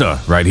Master,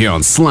 right here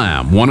on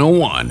Slam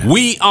 101.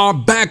 We are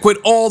back with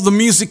all the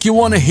music you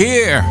want to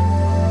hear.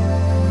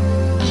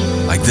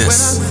 Like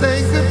this. When I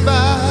say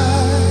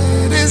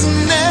goodbye, it is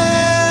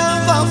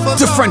never for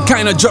Different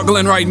kind of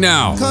juggling right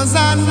now. 'Cause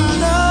I know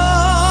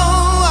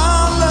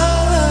our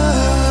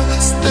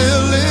love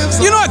still lives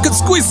on. You know I could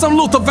squeeze some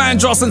Luther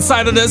Vandross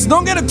inside of this.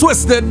 Don't get it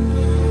twisted.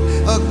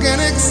 Again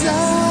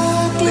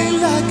exactly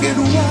like it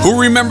was. Who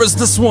remembers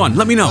this one?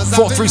 Let me know.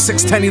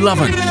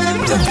 436-1011.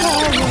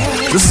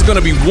 This is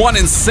gonna be one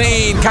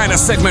insane kind of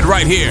segment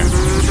right here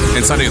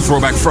inside of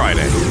Throwback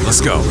Friday.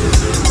 Let's go.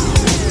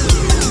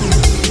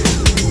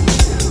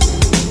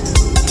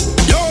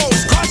 Yo,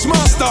 Scratch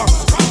Master.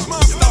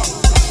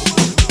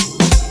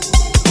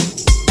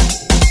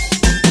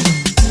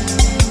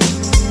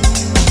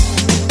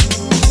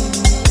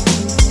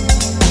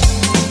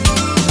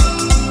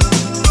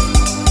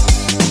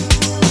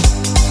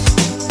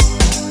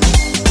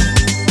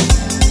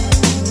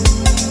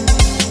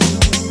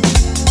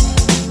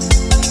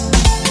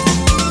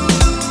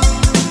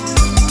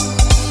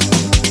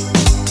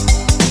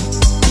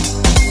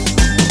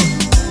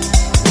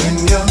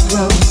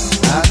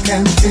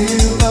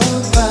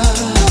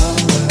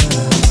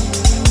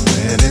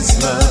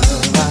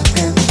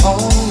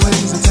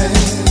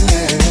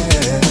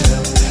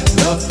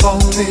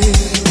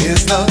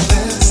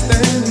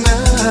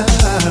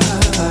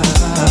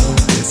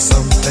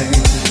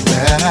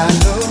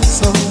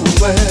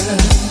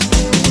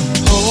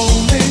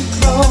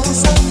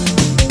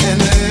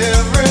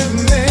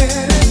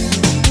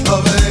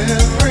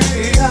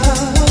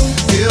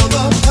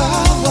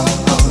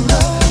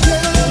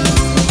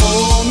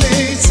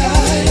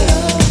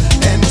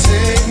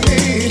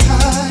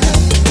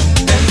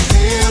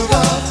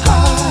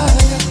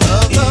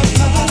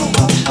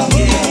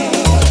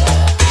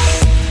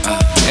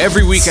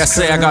 Every week I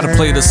say I gotta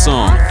play this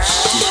song.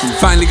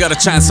 Finally got a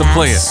chance to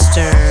play it.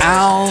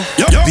 Al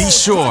B.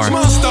 Sure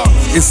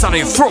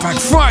inside of Throwback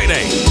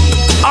Friday.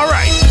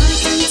 Alright.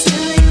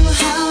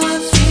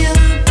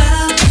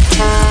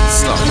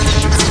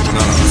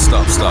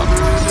 Stop.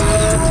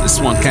 This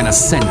one kinda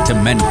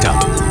sentimental.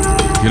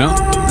 You know?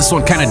 This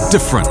one kinda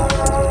different.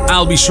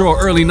 Al B. Sure,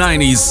 early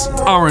 90s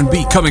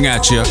R&B coming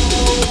at you.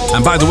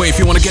 And by the way, if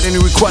you want to get any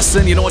requests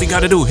in, you know what you got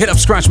to do. Hit up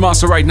Scratch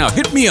Master right now.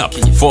 Hit me up.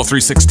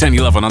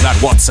 436-1011 on that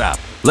WhatsApp.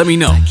 Let me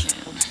know.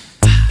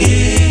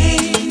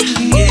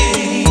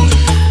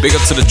 Big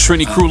up to the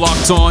Trini crew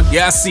locked on.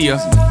 Yeah, I see ya.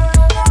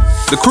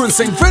 The crew in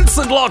St.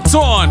 Vincent locked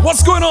on.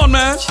 What's going on,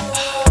 man?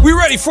 We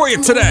ready for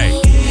you today.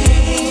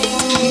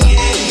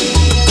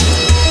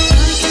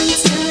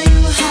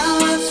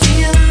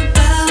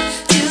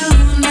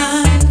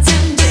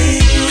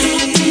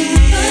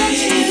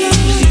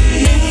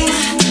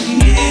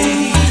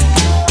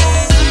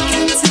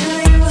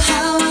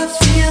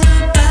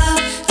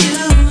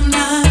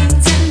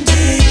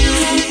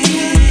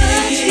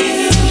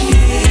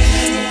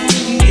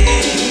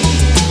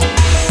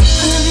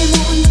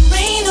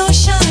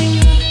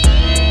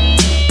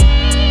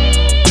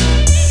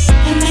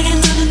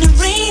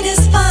 Rain is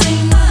fine.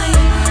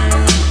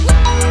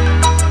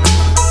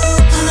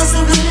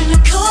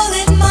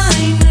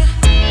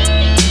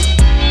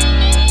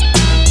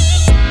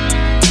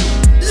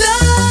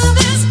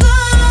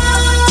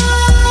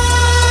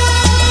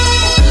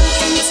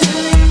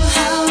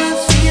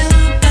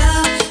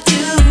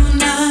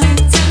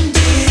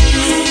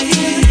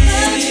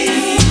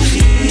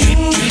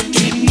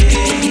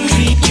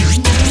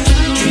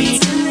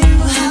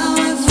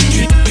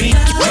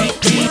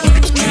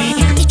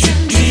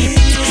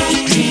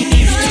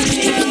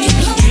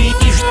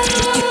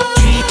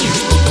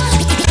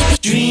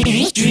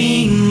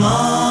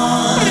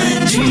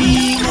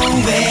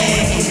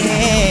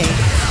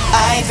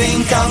 I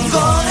think I'm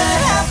gonna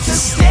have to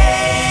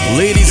stay.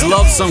 Ladies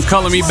love some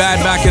Color Me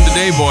Bad back in the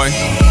day, boy.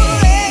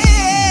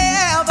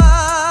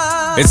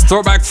 It's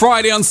Throwback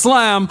Friday on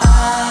Slam.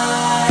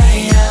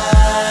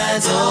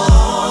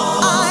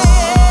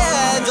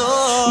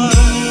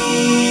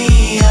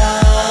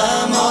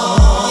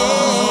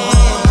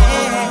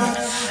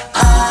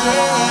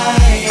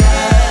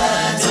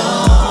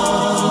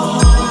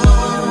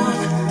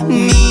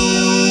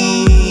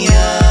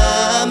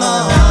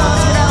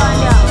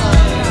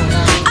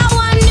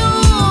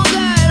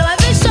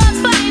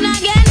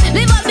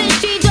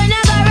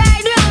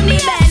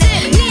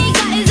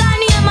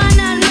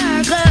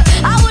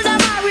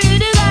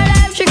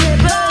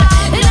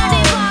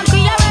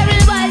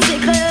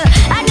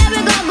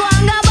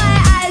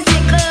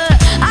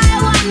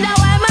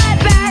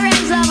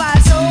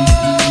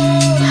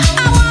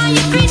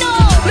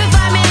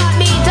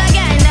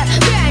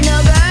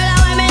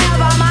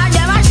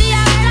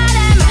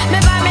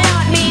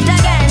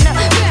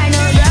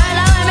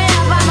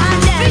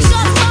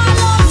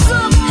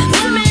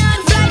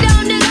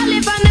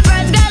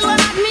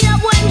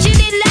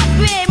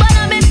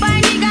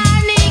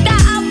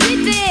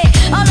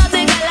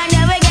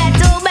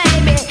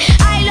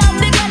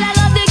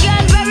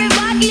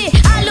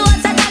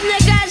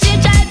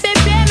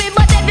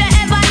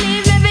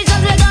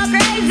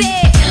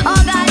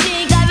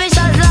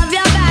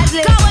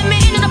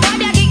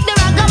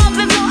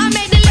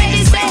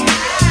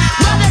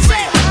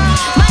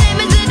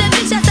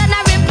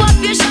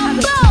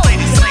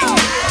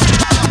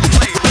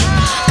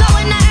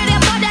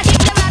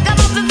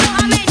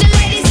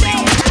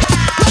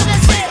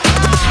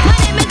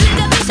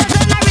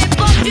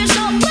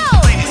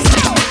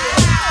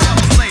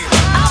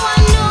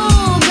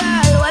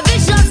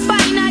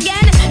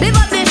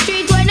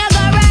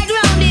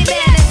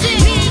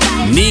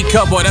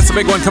 Boy, that's a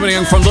big one coming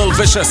in from Lil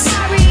Vicious.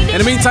 In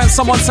the meantime,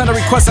 someone sent a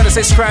request and they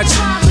say, Scratch,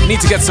 need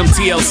to get some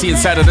TLC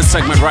inside of this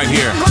segment right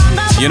here.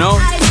 You know,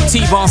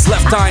 T-Boss,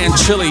 Left Eye, and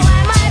Chili.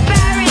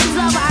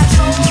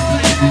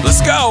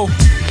 Let's go.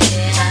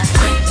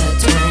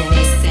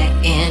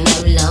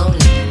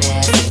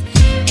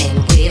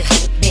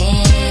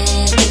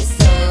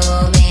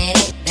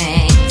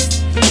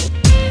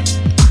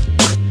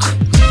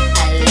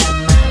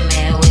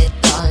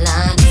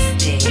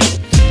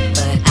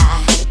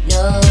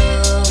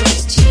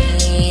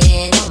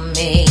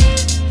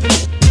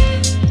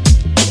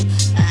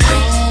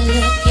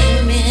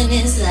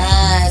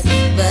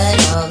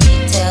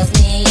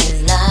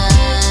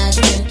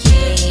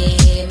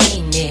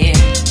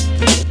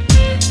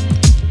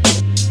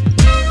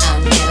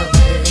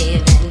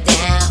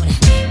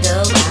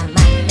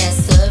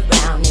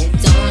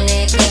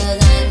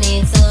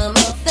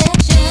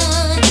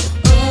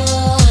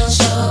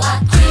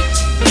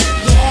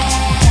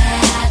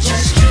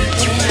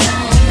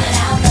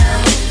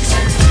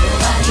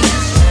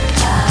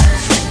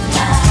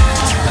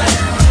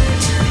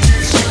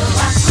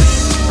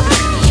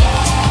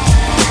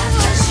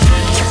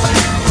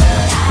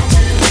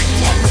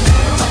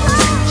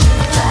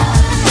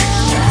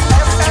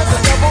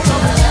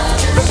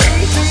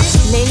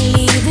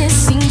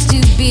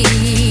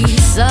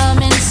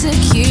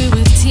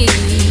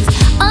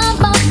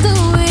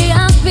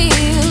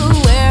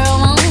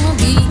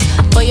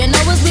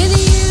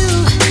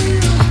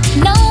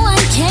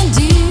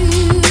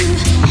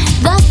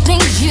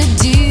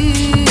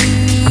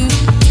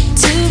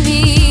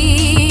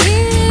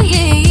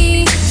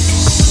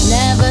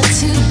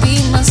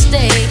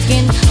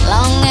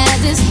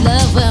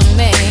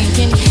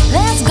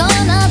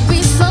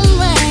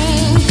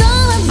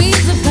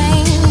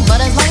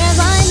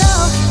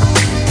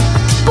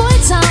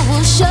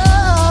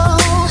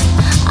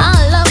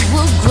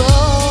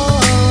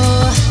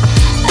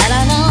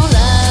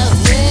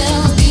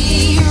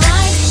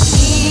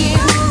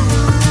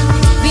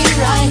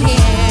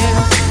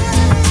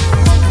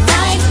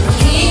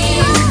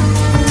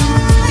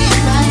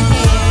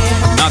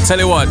 Tell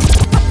you what,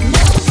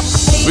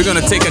 we're gonna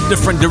take a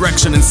different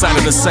direction inside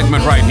of this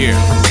segment right here.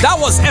 That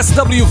was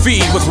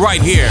SWV with Right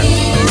Here.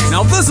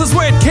 Now this is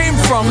where it came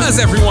from, as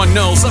everyone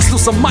knows. Let's do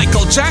some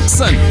Michael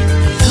Jackson.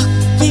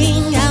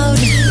 Looking out,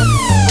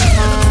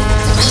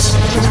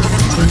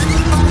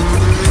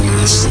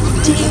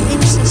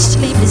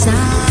 sleep as I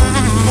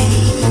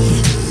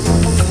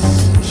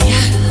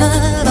hear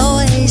her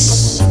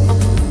voice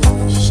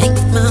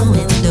shake my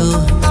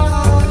window,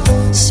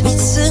 sweet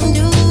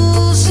seducing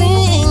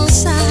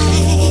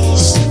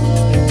sighs.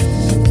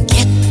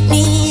 Get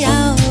me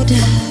out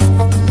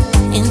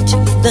into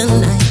the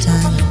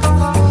nighttime,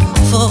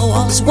 for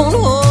walls won't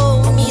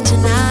hold me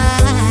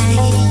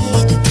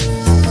tonight.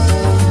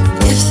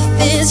 If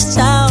this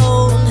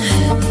town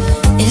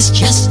is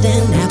just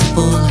an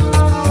apple,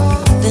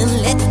 then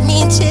let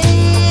me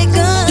take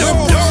a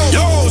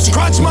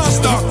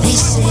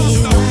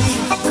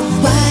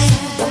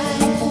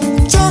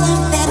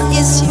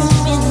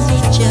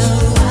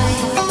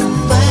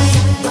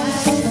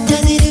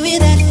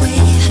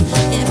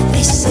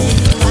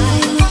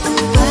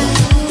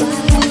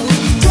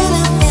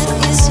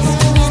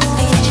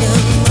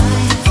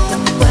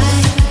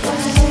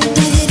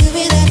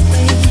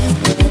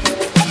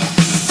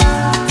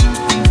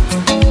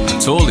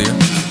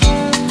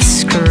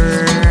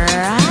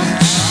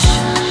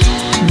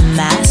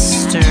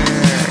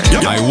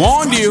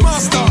Warned you.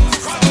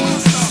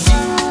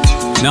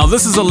 Now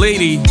this is a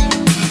lady.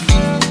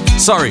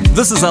 Sorry,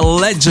 this is a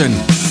legend.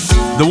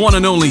 The one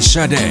and only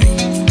Sade.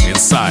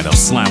 Inside of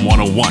Slam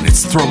 101.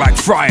 It's Throwback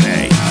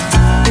Friday.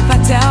 If I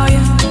tell you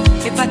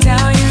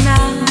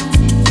now,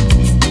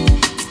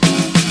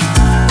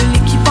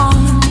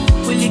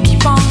 will you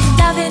keep on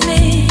loving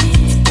me?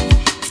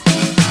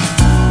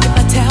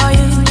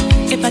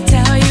 If I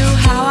tell you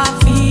how I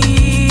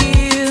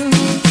feel,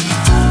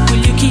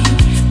 will you keep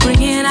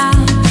bringing out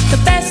the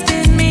best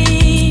in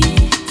me?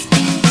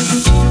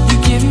 You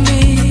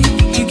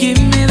give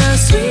me the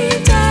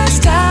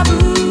sweetest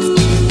taboo.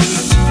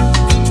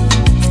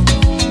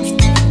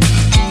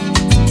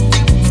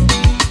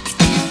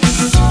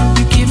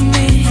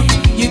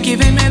 You're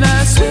giving me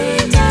the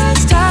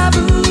sweetest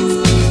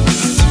taboo.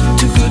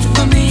 Too good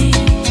for me.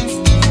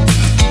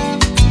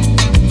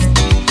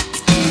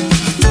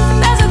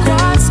 There's a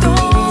quiet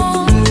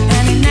storm,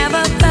 and it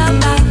never felt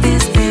like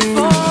this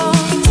before.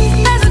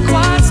 There's a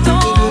quiet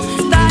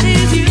storm, that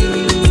is you.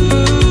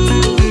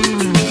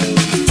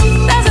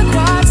 There's a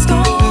quiet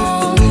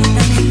storm,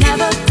 and it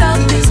never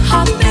felt this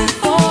hot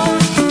before.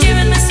 You're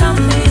giving me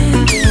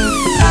something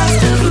that's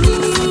taboo.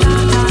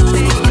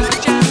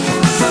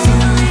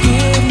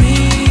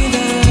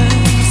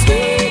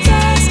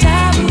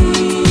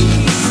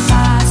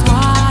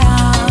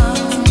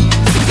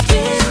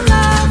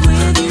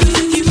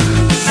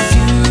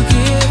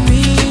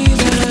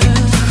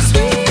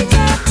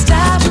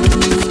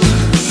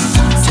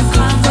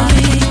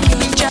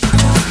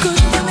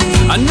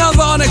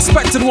 Another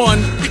unexpected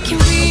one. I can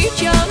read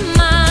your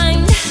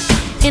mind,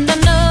 and I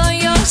know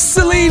you're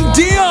Celine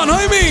Dion,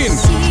 I mean.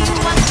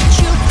 what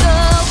you're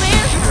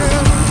going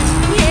through.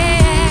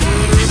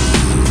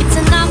 Yeah, it's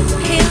an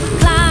uphill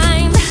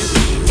climb,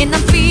 and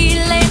I'm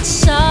feeling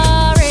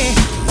sorry,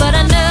 but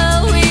I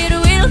know it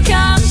will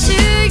come to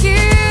you.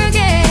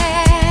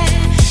 Yeah,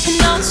 and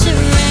don't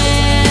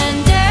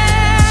surrender,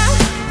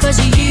 'cause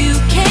you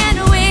can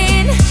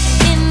win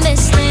in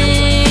this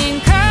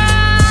thing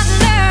called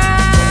love.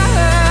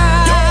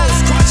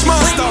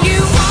 When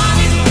you want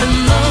it the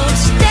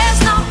most, there's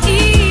no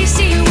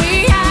easy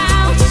way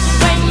out.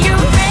 When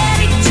you're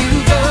ready to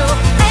go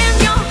and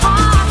your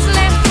heart's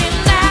lifting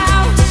now,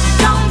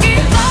 don't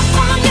give up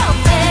on your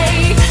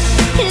faith.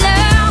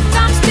 Love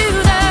comes to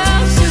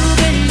those who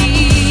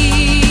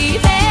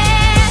believe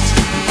it,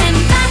 and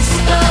that's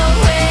the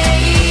way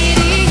it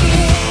is.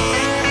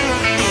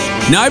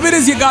 Now, if it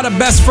is you got a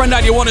best friend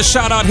that you want to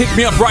shout out, hit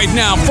me up right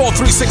now.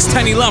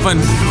 436-1011.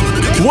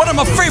 One of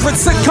my favorite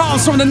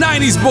sitcoms from the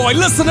 90s, boy.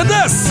 Listen to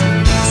this.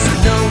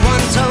 No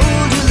one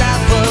told you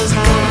life was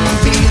gonna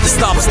be this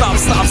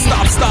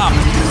Stop.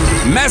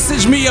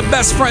 Message me your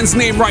best friend's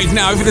name right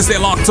now if it is they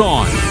locked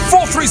on.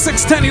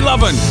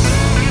 436-1011.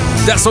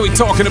 That's what we're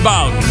talking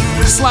about.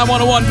 Slam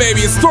 101,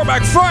 baby. It's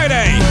Throwback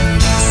Friday.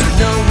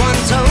 No one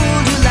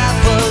told you life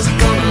was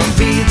gonna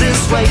be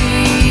this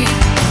way.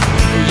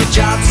 Your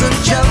job's a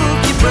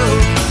joke, you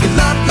broke. Your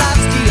love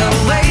life's the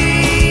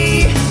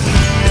away.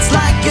 It's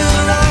like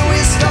you're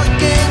always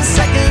stuck in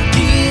second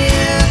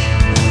gear,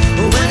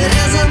 when it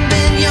hasn't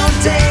been your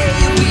day,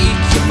 your week,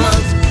 your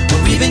month,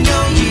 or even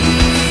your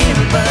year.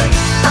 But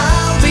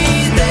I'll be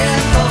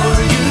there for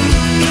you.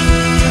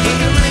 When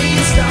the rain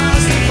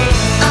starts to fall,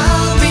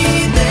 I'll be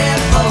there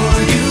for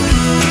you.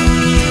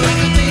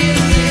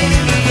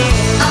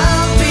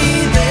 I'll be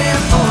there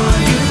for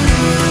you,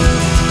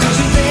 'cause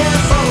you're there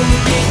for me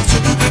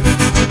too.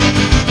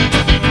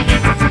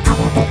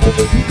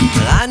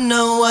 I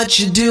know what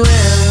you're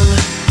doing,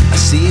 I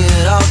see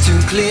it all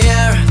too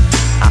clear.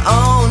 I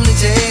only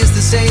taste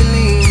the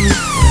saline,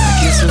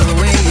 kiss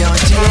away your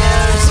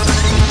tears.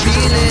 You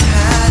really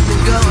had me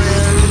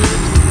going,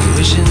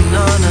 wishing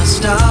on a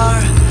star.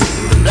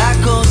 The black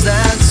holes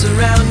that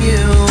surround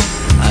you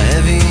are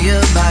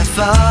heavier by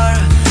far.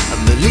 I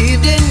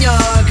believed in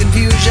your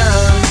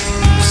confusion,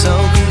 so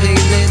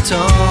completely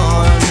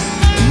torn.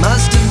 It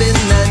must have been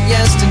that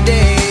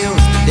yesterday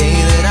was the day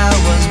that I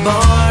was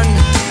born.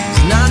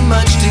 There's not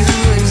much to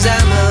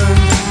examine,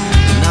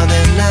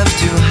 nothing left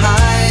to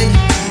hide.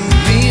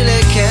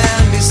 Really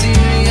can't be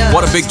serious.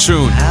 What a big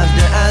tune.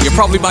 You're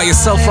probably by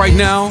yourself right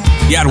now.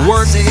 You're at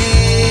work,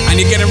 and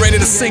you're getting ready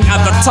to sing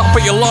at the top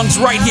of your lungs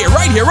right here.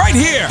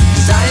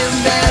 'Cause I am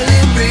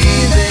barely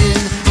breathing,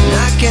 and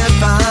I can't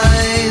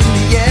find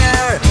the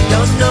air.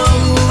 Don't know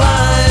who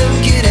I'm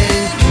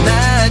kidding,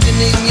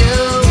 imagining you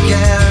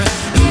care.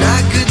 And I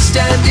could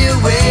stand here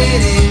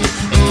waiting,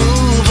 a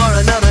fool for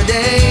another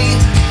day.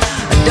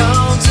 I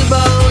don't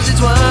suppose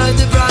it's worth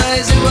the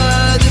price, the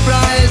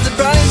price that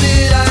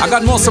I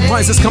got more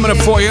surprises coming up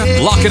for you.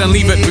 Lock it and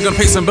leave it. We're gonna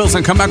pay some bills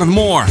and come back with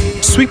more.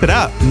 Sweep It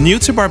Up, new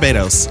to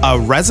Barbados, a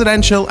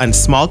residential and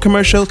small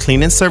commercial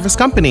cleaning service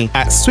company.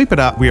 At Sweep It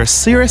Up, we are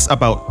serious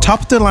about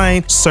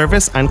top-of-the-line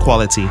service and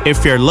quality.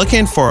 If you're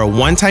looking for a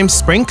one-time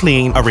spring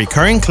clean, a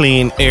recurring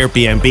clean,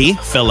 Airbnb,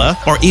 villa,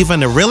 or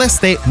even a real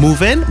estate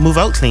move-in,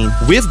 move-out clean,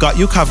 we've got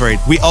you covered.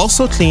 We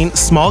also clean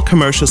small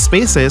commercial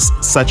spaces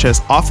such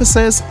as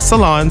offices,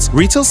 salons,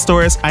 retail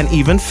stores, and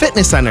even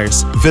fitness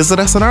centers. Visit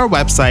us on our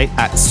website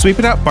at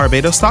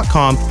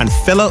sweepitupbarbados.com and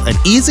fill out an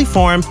easy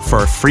form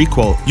for a free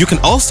quote. You can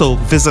also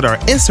visit our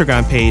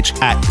Instagram page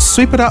at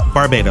Sweep It Up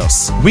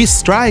Barbados. We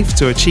strive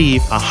to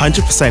achieve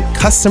 100%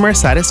 customer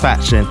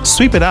satisfaction.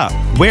 Sweep It Up,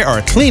 where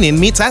our cleaning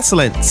meets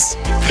excellence.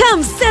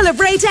 Come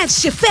celebrate at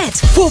Chefette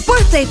for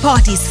birthday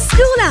parties,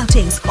 school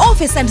outings,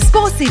 office and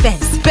sports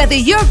events. Whether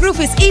your group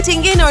is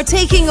eating in or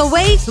taking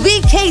away,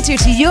 we cater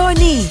to your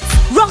needs.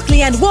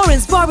 Rockley and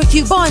Warren's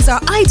barbecue barns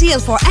are ideal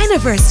for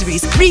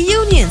anniversaries,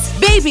 reunions,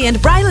 baby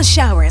and bridal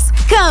showers.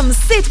 Come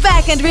sit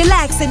back and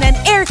relax in an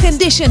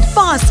air-conditioned,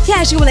 fast,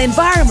 casual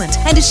environment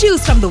and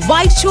choose from the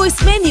wide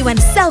choice menu and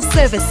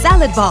self-service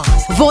salad bar.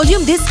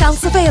 Volume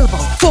discounts available.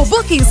 For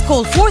bookings,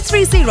 call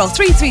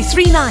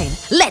 430-3339.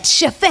 Let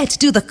Chefette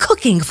do the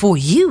cooking for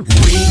you.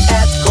 We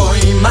at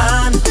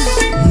Koiman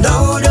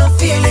know the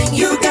feeling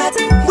you get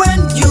when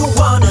you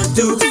wanna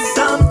do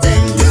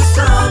something, do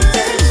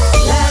something.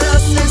 Let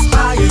us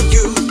inspire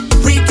you.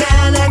 We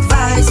can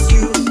advise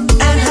you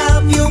and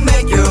help you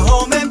make your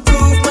home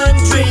improvement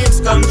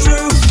dreams come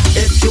true.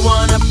 If you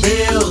wanna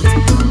build,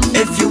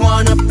 if you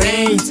wanna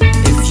paint,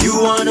 if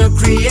you wanna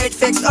create,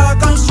 fix or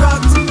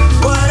construct,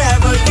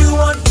 whatever you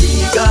want,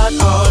 we got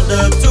all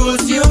the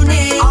tools you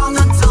need. All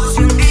the tools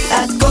you need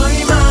at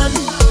Koiman.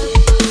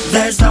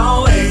 There's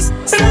always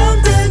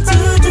something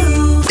to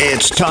do.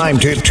 It's time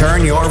to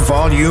turn your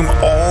volume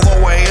all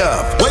the way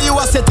up. When you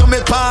are set to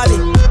me party,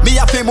 me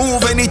have to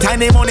move anytime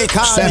the money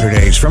call.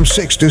 Saturdays from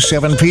 6 to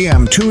 7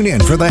 p.m. Tune in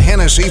for the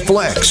Hennessy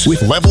Flex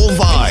with Level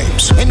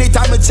Vibes.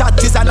 Anytime a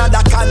chat is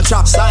another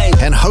contract sign.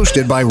 And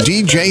hosted by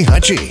DJ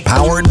Hutchie.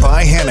 Powered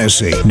by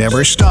Hennessy.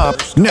 Never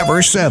stop,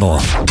 never settle.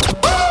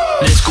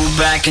 Let's go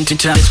back into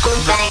time. Let's go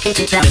back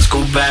into time. Let's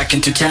go back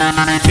into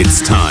time.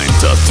 It's time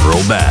to throw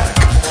back.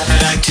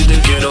 Back to the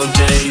good old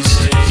days.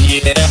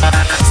 Yeah.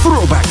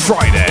 Throwback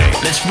Friday.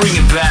 Let's bring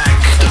it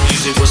back. The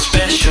music was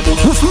special.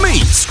 With me,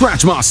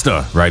 Scratch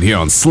Master, right here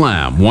on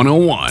Slam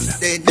 101.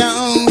 They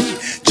don't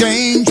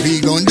change,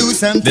 we gon' do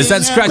something. This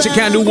that Scratch You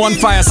Can Do One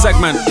Fire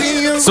segment.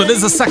 So this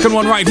is the second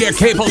one right here,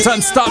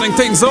 Capleton, starting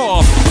things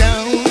off.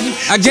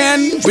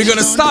 Again, we're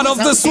gonna start off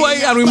this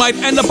way and we might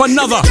end up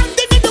another.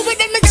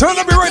 Turn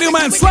up your radio,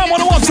 man. Slam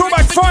 101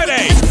 Throwback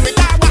Friday.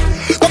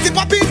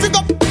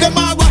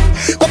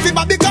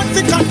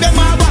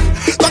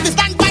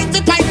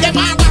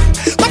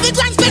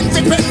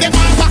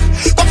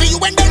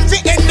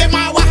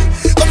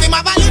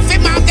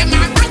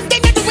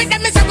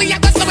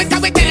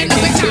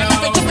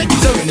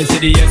 The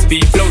city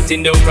SP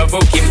floating, don't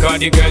provoke him, cause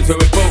the girls were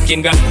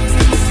poking got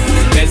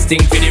best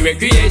thing for the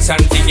recreation,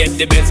 to get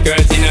the best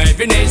girls in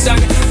every nation.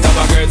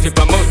 Our girls we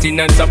promoting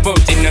and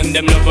supporting, and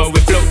them love how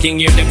we floating,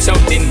 hear them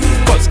shouting.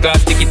 First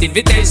class ticket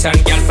invitation,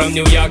 girl from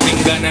New York,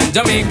 England and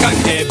Jamaica.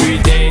 Every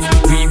day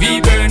we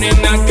be burning,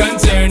 not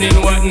concerning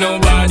what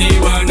nobody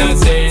wanna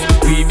say.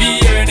 We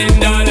be earning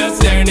dollars,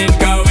 learning,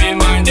 cause we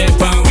mind it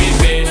and we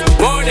pay.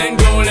 More than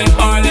gold and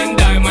all and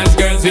diamonds,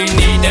 girls we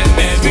need them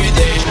every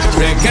day.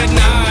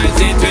 Recognize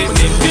it with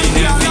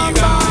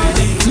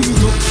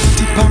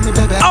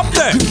up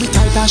there,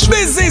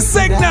 Busy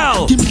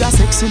Signal.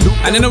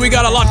 And you know we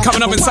got a lot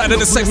coming up inside of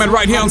this segment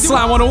right here on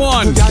Slam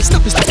 101.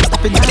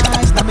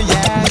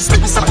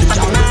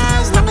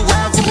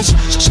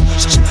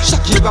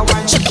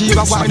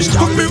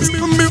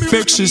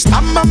 Make she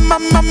stop,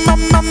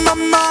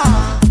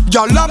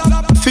 y'all love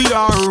for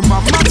your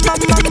mama.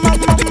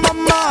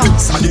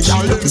 So the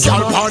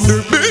girl on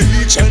the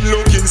beach and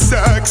looking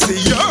sexy.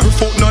 Your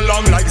foot no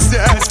long like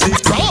zesty.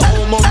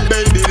 Come on,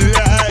 baby,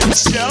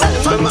 let's show.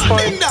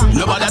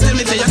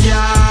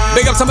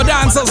 Big up some of the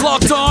dancers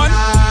locked on.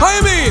 How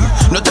you mean?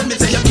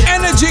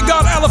 Energy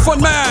God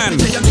Elephant Man.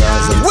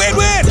 Wait.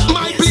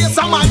 My place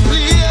and my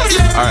place.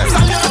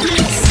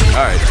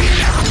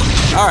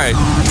 All right.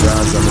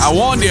 I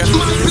warned you.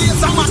 My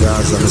place and my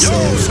place.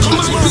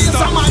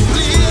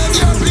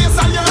 Your place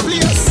and your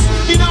place.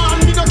 In a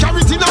hand, me no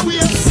carry it in a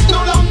waist.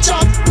 No long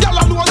chat. Y'all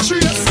alone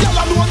trace.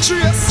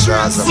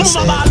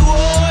 Mama ball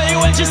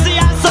boy, when she see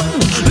her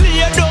something,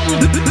 lay down.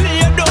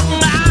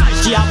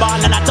 She a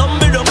ball and a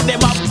tumble down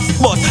them up,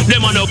 but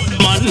them a no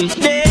man.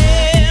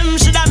 Them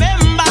shoulda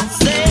remember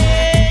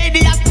say the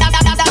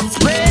that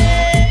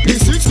spray. The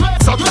 6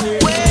 months of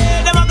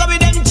where them a go with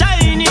them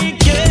Chinese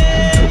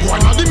kids.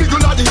 One of the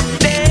middle of the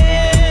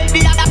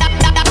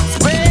that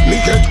spray. Me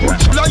get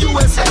la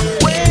USA.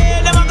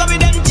 Where them a go with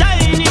them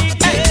Chinese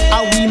kids.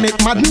 How we make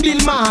iPad,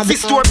 Bill Mad.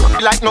 This store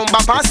like number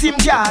pass SIM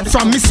card.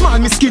 From me small,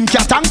 me skin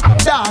cat and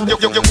dog. You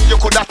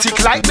coulda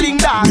tick like bling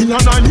dog. Me and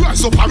I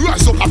rise up a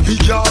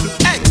big yard.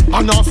 Hey,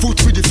 and our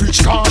foot with the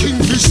fridge car.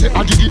 Kingfish say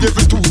I did the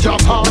devil to your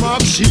palm. I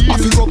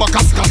feel go back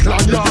a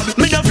Scotland yard.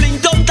 Me no fling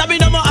down to me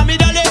no more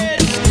amidale.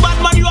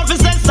 Bad man you have to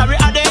say sorry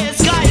a day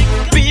sky.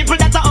 People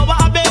that are over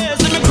a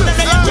base. Me put them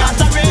in your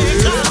cat and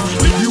race.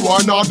 You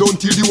are not done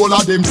till the whole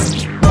of them.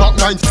 Back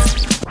 9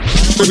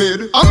 a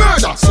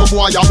murder, so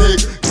boy I beg.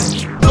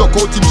 Look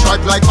out him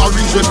stripe like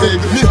orange with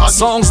peg.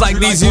 Songs like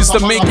these used to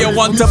make you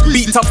want to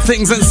beat up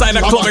things inside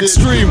a club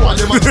extreme.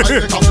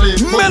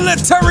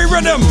 Military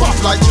rhythm.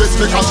 Like chest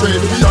make a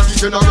train. We are the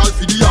general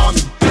for the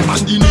army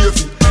and the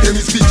navy. Them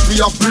is bitch, we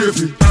have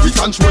bravery. We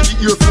control the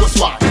Air Force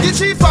One. The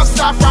chief of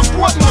staff from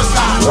Portmore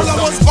Star. Well, I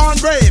was born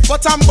brave,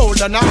 but I'm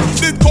bolder now.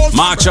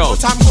 March out,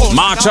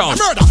 march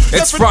out.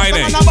 It's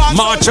Friday.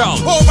 March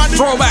out.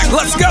 Throwback,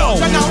 let's go.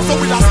 So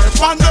we are step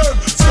on them.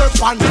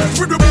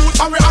 With the boots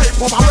and we hype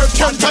up and we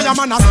can't tell your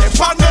man a step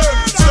on them.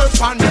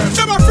 Step on them.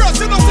 Them are first,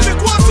 you know, see the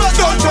quarter.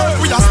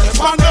 We are step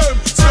on them.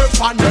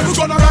 Step on them.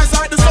 We're gonna rise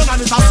like the sun and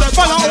it's a step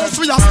on us.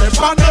 We are step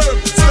on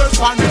them.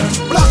 Step on them.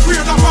 Black, green,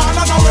 and brown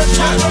and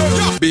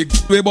red. Big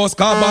boss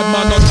car, bad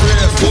man not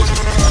trace.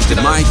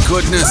 My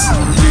goodness.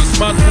 This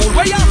man fool,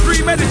 where you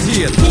free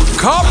meditate?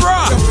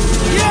 Cobra.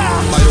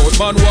 Yeah. My old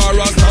man war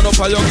and stand up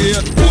at your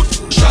gate.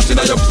 Put shot in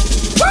your.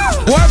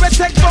 Whoever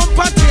take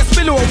bumper chase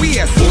below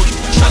waist. Put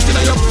shot in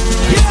your.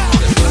 Yeah.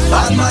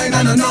 Bad mind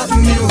and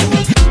nothing new.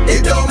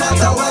 It don't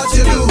matter what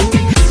you do.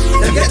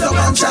 They get up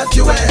and chat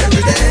you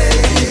every day.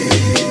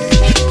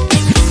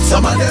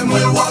 Some of them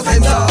will walk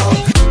and talk,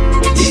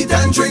 eat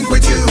and drink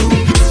with you.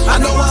 I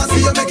know I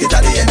see you make it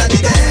at the end of the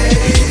day.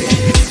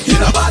 You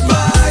know bad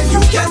mind, you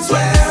can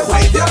swear.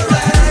 Wave your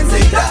hands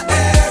in the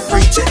air,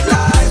 preach it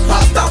live,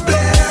 Pastor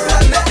Blair,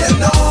 and let them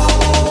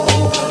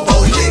know.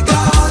 Only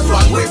God,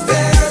 one we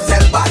fear.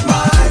 Tell bad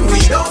mind, we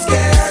don't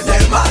scare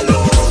them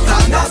alone,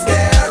 I'm not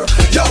scared.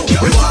 Yo,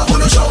 we want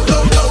to show,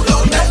 don't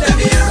let them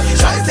hear.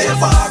 Try stay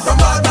far from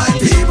bad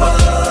mind people.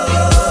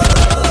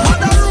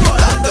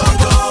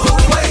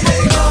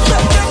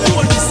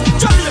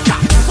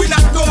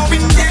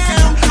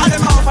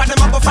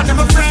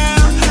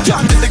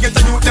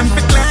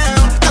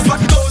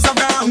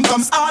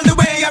 All the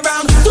way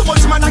around, too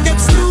much man I get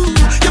slew.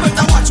 You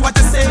better watch what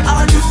I say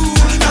or do,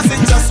 cause it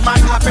just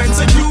might happen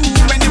to you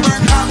when you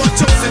work hard but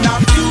chosen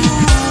of you.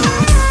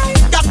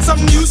 Got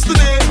some news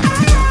today,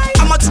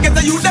 how much get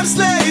the youth them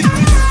slave.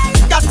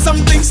 Got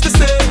some things to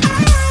say,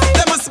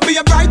 there must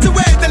be a brighter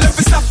way. They left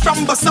me stop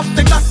from bust up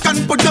the clock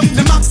and put them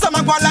the max. Some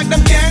I go like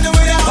them can't do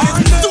without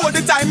it. All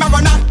the time I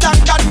run out,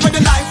 thank God for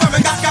the life where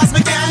we got, cause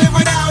we can't live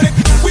without it.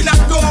 We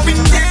not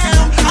going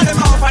down, and them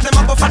off and them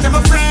up and them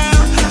a frown.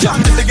 Can't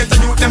let the get the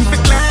youth them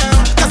pick clown.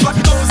 Cause what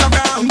goes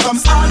around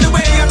comes all the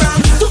way around.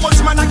 Too much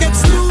man I get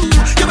slew.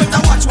 You better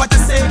watch what I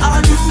say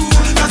or do,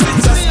 cause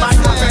it's just my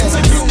friends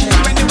and you.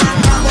 When you work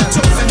hard but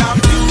chosen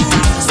of you.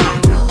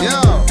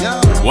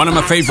 One of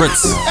my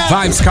favorites,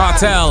 Vybz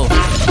Kartel.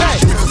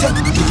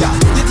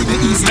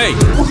 Hey,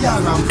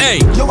 hey,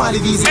 you want the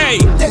visa? Hey,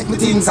 take me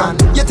things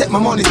and you take my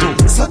money too.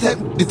 So take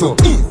the two,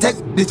 take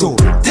the two,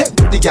 take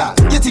the girl.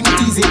 You think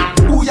it easy?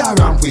 Who you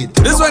around with?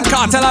 This is when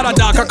Kartel had a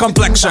darker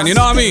complexion, you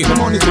know what I mean?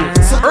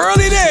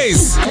 Early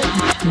days.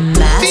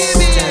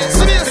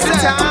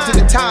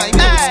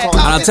 And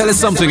I'll tell you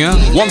something,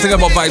 one thing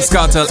about Vybz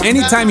Kartel,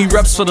 anytime he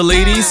reps for the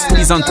ladies,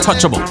 he's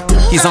untouchable.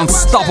 He's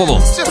unstoppable.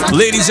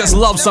 Ladies just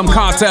love some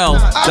Kartel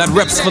that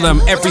reps for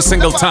them every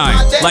single time.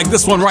 Like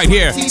this one right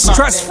here,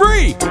 Stress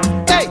Free.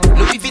 Hey,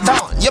 Louis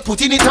Vuitton, you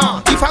put in it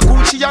on. If I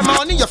Gucci your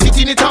money, you fit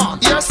in it on.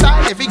 Your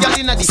style, every girl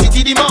in the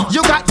city demand.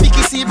 You got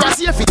Vicky Sebras,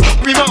 you fit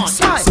Rimon.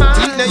 Smile,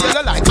 till the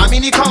yellow like a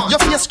mini con. Your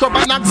face scrub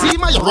and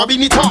eczema, you're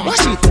rubbing it on.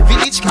 Wash it,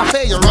 Village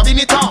Cafe, you're rubbing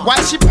it on.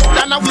 While she put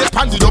down a weight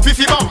pan, do your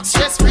piffy bone.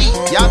 Stress free,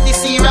 you have the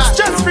Sebras.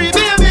 Stress free,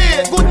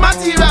 baby, good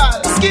material.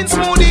 Skin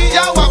smoothie,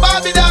 you have a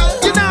Barbie doll.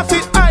 You not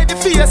fit hide the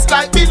face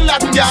like Bin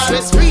Laden girl.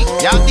 Stress free,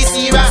 you have the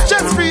Sebras.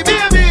 Stress free,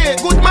 baby,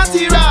 good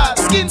material.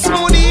 Skin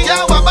smoothie, you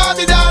have a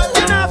Barbie doll.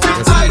 You not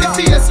fit hide the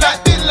face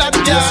like Bin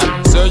Laden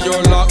girl. So you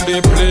lock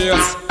the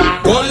place,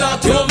 go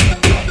lock you.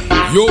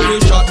 You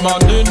will shot man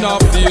in the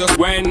face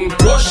when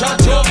go shot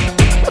you.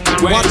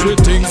 Watch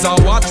with things and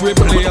watch with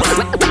place.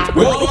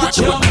 Go watch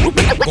you.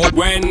 But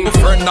when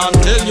friend and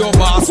tell your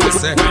boss we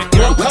say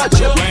go catch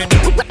you.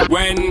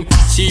 When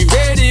she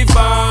ready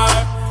for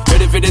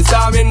the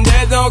storming,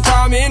 there's no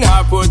coming.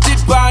 I put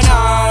it on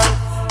her.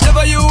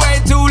 Never you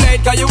wait too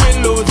late, cause you will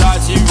lose her.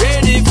 She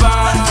ready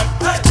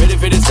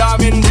for the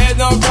storming, there's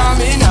no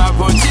coming. I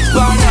put it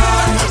on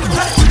her.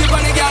 Put it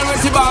on the girl when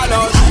she ball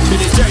out.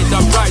 Feel it straight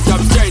up, right up,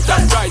 straight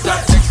up, right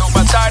up. Sex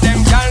superstar, them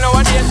girl know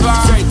what it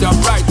was. Straight up,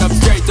 right up,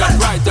 straight up,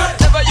 right up.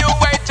 Never you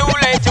wait too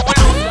late, you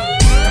will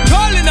lose.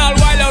 Calling all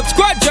wild out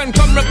squadron,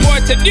 come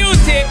report to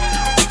duty.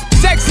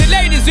 Sexy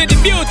ladies with the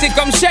beauty,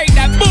 come shake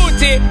that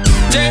booty.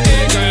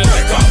 J.A. girl,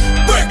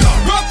 break up,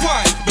 rock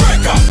wine,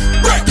 break up.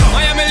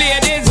 Miami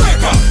ladies,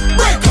 break up,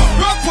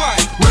 rock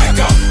wine, break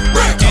up.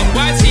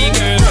 NYC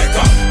girl,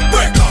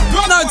 break up.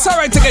 Now It's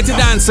alright to get you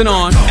dancing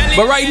on,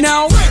 but right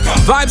now,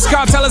 Vybz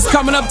Kartel is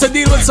coming up to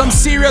deal with some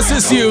serious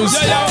issues.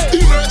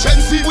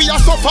 Emergency, we are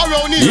suffering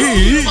around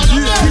here.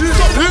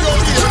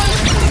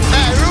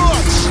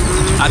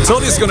 I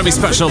told you it's gonna be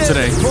special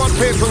today.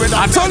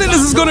 I told you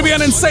this is gonna be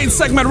an insane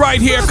segment right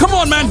here. Come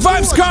on, man,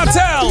 Vybz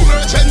Kartel.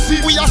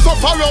 Emergency, we are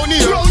suffering around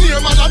here. Round here,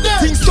 man, I dare.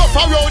 Things tough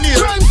around here.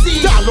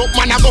 Dial up,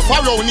 man, I go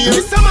for around here.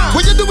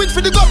 What you doing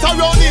for the gutter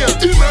around here?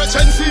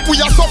 Emergency, we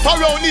are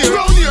suffering around here.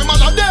 Round here, man,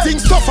 I dare.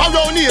 Things tough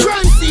around here.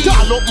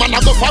 Dial up, man,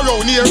 I go for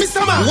around here.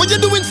 What you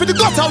doing for the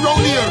gutter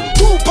around here?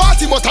 Two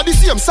party, but at the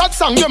same sad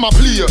song them a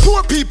play.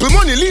 Poor people,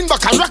 money lean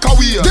back and rock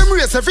away. Them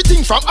raise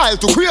everything from aisle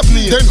to crepe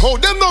near. Then how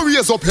them no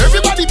raise up,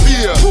 everybody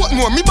pay.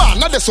 Portmore, me bar,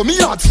 not there, so me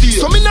yard stay.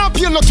 So me not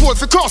pay no toll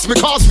for cross me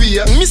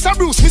causeway. Mr.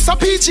 Bruce, Mr.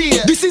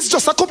 PG. This is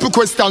just a couple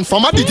questions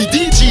from a Diddy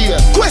DJ.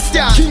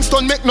 Question,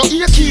 Kingston make no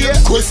AK.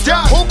 Question,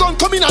 how gun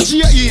come in a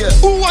GA?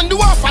 Who won the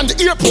wharf and the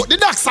airport, the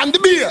docks and the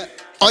beer?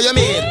 Oh, you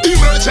mean?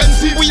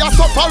 Emergency, we are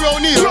suffer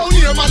around here. Round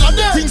here, man, I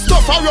dare. Things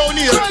tough around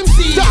here.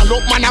 Dial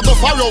up, man, I go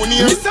for around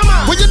here.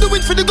 What you doing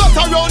for the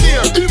gutter around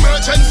here?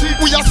 Emergency,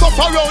 we are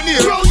suffer around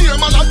here. Round here,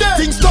 man, I dare.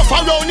 Things tough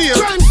around here.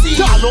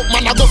 Dial up,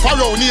 man, I go for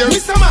around here.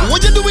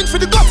 What you doing for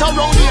the gutter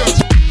around here?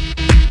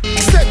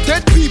 Except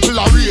dead people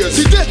are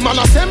raised. The dead man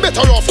are same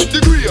better off in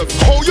the grave.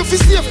 How you feel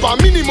safe by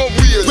minimum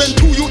wage? When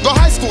two you go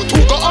high school,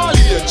 two go all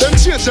age. Them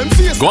change them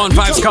face. Go on,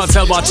 Vybz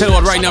Kartel, but I'll tell you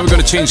what, right now we're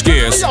gonna change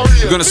gears.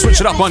 We're gonna switch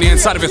it up on the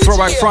inside of your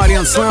Throwback Friday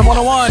on Slam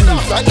 101.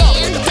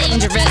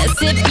 Dangerous.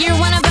 If you're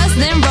one of us,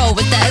 then roll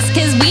with us.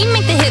 Cause we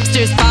make the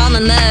hipsters fall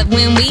in love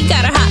when we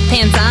got our hot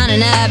pants on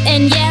and up.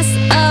 And yes,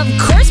 of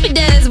course we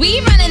does. We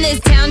run in this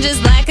town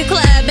just like a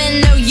club.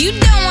 And no, you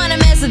don't wanna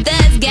mess with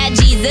us. Got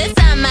Jesus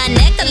on my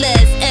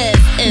necklace.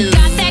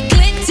 Got that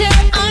glitter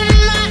on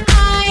my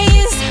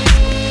eyes.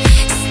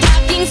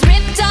 Stockings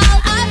ripped all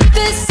up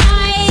the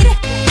side.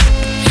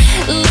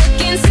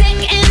 Looking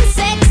sick and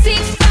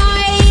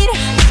sexy-fied.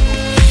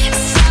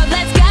 So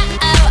let's go,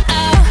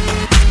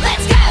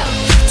 let's go.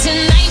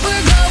 Tonight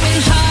we're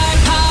going hard,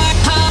 hard,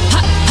 hard,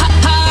 hard,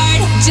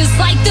 hard. Just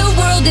like the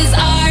world is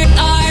ours.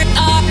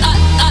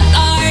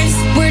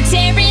 We're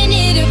tearing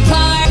it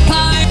apart,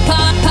 part.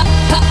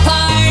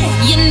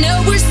 You know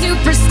we're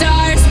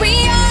superstars. We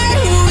are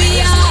who we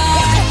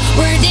are.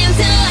 We're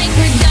dancing like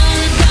we're dumb.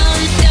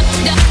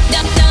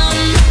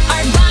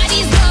 Our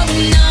bodies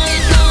going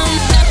numb.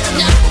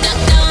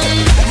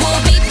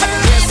 We'll be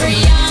forever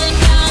young.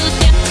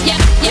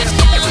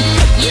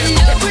 You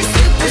know we're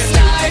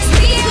superstars.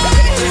 We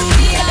are who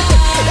we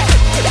are.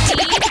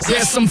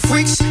 There's some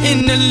freaks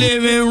in the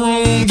living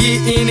room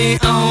getting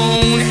it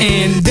on,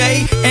 and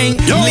they ain't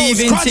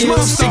leaving till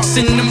 6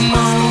 in the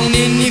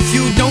morning. If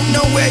you don't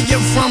know where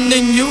you're from,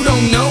 then you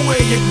don't know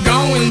where you're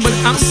going. But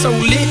I'm so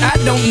lit, I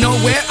don't know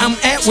where I'm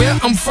at, where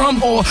I'm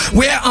from, or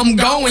where I'm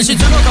going. She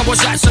took a couple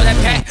shots of that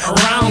pack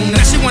around.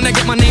 Now she wanna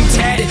get my name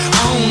tatted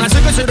on. I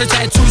took her to the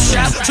tattoo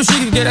shop so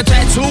she could get a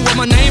tattoo with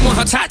my name on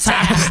her tata.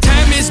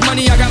 Time is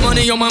money, I got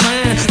money on my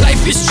mind.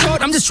 Life is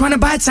short, I'm just trying to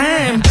buy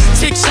time.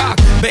 Tick-tock,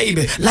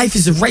 baby, life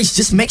is a race.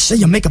 Just make sure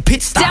you make a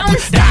pit stop. Don't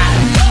stop,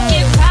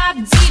 make it pop,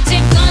 DJ,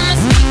 gonna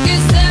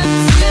speakers up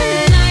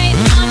tonight.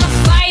 I'ma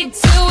fight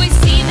till we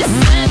see the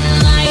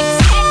sunlight.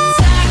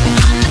 Tick-tock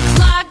on the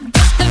clock,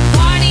 but the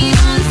party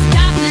don't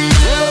stop.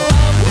 No.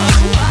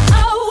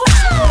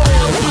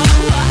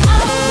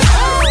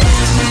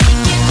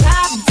 Make it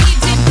pop,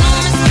 DJ,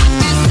 gonna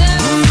speakers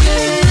up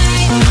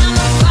tonight.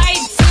 I'ma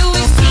fight till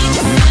we see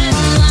the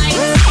sunlight.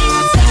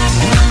 Tick-tock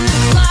on the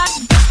clock,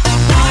 but the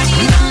party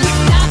don't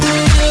stop.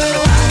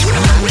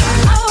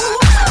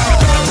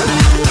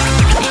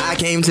 I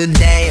came to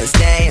dance.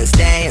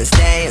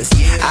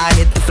 I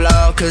hit the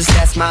floor cause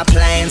that's my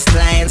plans.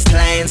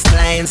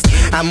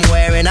 I'm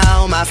wearing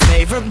all my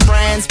favorite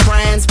brands.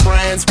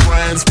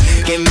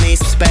 Give me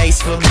some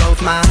space for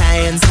both my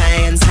hands.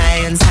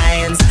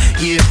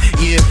 You,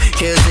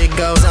 cause it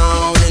goes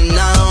on and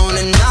on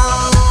and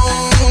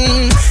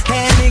on.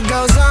 And it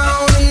goes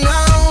on and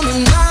on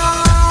and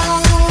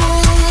on.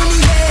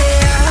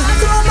 Yeah, I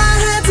throw my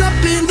hands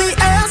up in the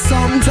air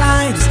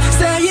sometimes,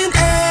 saying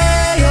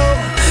ayo,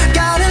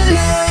 gotta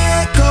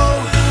let go.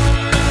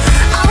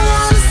 I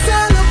wanna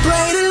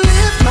celebrate and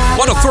live my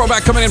What a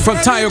throwback coming in from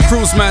Tayo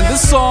Cruz, man.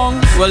 This song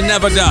will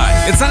never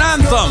die. It's an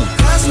anthem.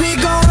 Cause we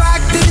gon'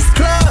 rock this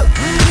club.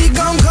 We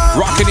gon' go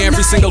Rocking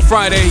every single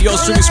Friday.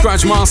 Yours truly,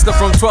 Scratch Master,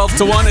 from 12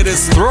 to 1. It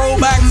is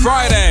Throwback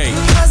Friday.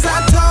 Cause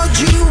I told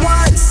you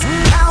once,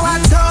 now I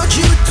told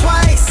you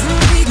twice.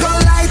 We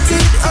gon' light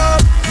it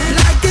up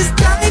like it's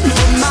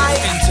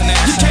dynamite.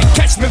 You can't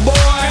catch me, boy.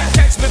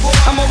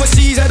 I'm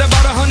overseas at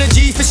about 100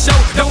 G for show.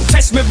 Don't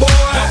test me, boy.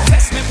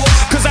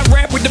 Cause I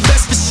rap with the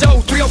best for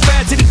show.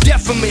 305 to the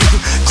death of me.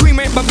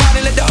 Cremate my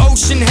body, let the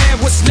ocean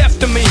have what's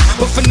left of me.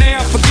 But for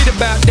now, forget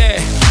about that.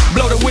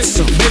 Blow the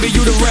whistle, baby,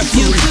 you the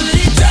referee. You put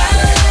it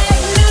down.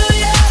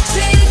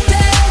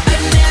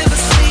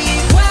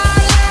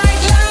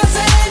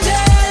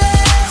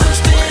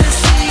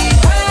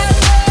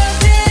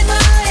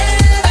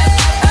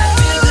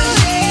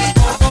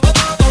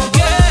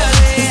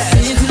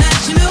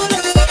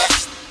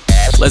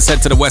 Let's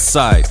head to the west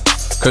side.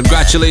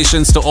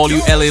 Congratulations to all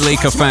you LA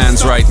Laker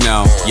fans right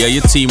now. Yeah,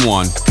 your team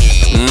won.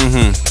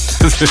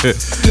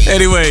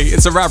 Anyway,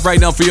 it's a wrap right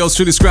now for yours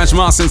truly, Scratch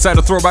Master, inside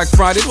of Throwback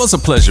Friday. It was a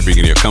pleasure being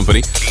in your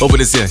company. Hope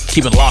it is here.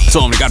 Keep it locked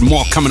on. We got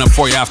more coming up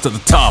for you after the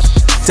top.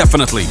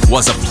 Definitely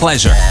was a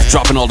pleasure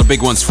dropping all the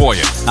big ones for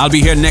you. I'll be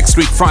here next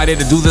week, Friday,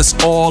 to do this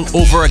all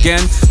over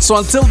again. So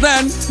until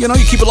then, you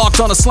keep it locked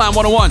on to Slam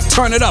 101.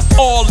 Turn it up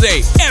all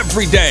day,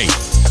 every day.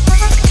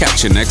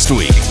 Catch you next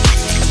week.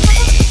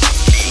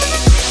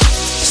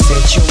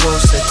 Sensual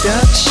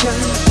seduction,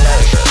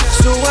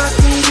 so I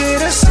can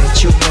get a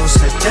sensual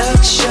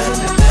seduction,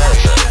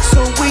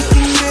 so we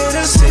can get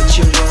a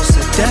sensual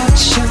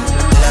seduction,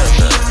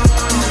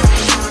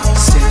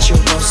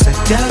 sensual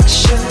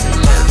seduction.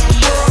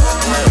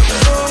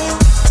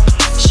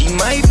 She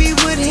might be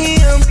with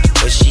him,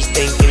 but she's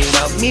thinking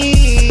about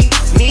me.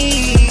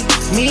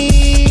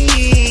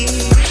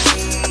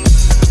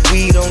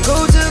 We don't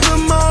go to the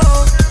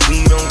mall,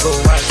 we don't go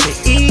out to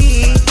eat.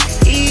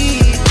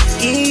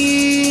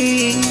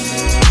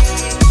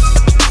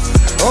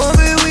 All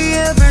that we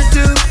ever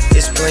do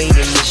is play in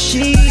the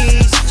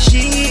sheets.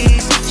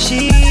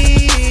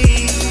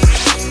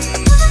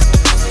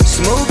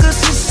 Smoke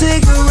us a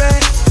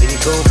cigarette, then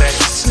go back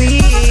to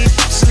sleep.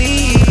 Cause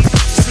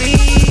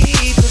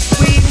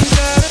we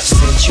got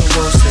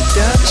sensual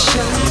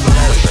seduction.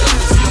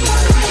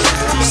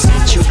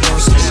 Sensual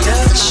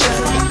seduction.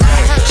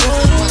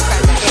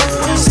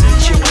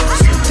 Sensual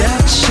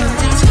seduction.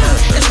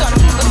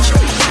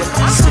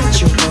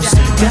 Sensual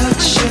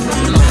seduction.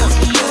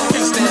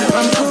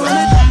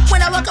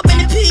 When I walk up in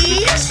the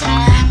piece,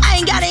 I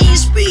ain't got any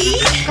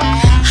speed.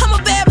 I'm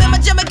a bad man, my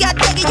jumper got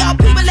dagger. Y'all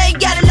people ain't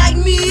got it like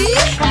me.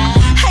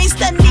 I ain't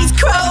studying these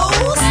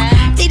crows.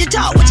 Need to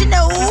talk what you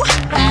know.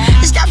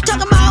 Stop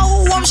talking about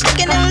who I'm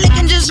sticking and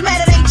licking, just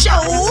mad it ain't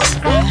shows.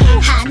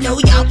 I know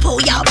y'all pull,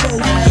 y'all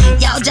broke.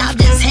 Y'all job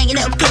just hanging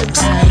up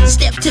close.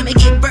 Step to me,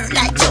 get burnt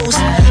like toast.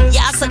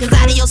 Y'all suckers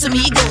adios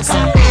amigos.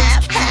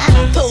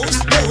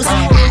 Post.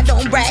 I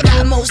don't brag,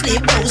 I mostly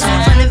boast.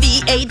 From the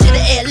VA to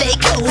the LA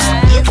coast.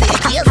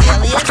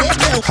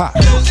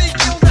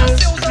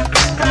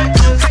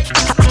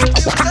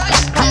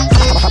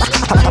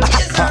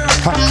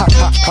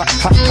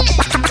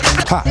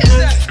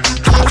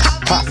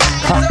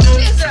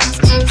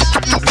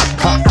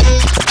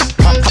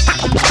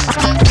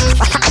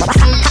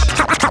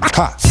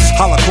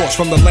 Holocaust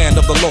from the land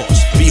of the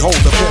lost. Behold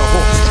the pale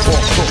horse.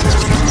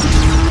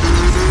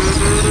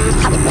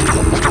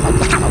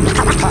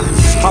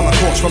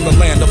 Holocaust from the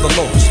land of the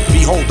lost.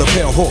 Behold the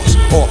pale horse,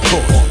 off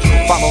course.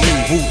 Follow me,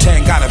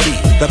 Wu-Tang gotta be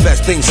the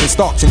best thing since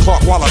Starks and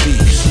Clark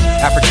Wallabies.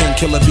 African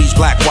Killer Bees,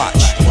 Black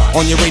Watch.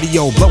 On your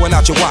radio, blowing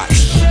out your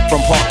watch.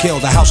 From Park Hill,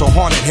 the house on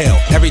Haunted Hill.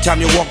 Every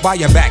time you walk by,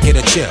 your back get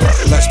a chill.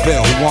 Les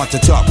Bill, who want to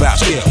talk about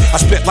skill. I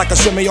spit like a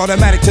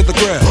semi-automatic to the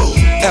grill.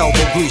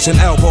 Elbow grease and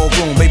elbow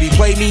room. Baby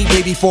play me,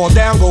 baby fall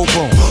down, go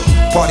boom.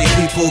 Party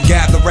people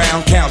gather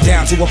round, count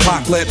down to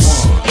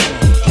apocalypse.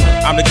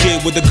 I'm the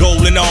kid with the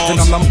golden arms.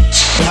 And I'm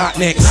hot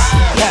niggas,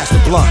 pass the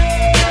blunt.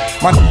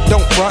 My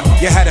don't front,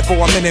 you had it for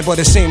a minute, but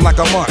it seemed like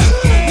a month.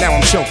 Now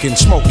I'm choking,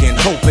 smoking,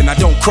 hoping I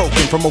don't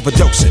croaking from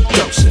overdosing.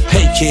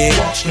 Hey kid,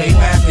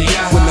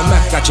 when the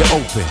mouth got you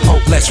open,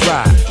 let's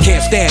ride.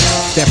 Can't stand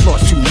that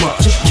floss too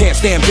much. Can't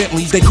stand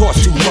Bentleys, they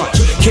cost too much.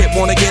 Kid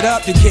wanna get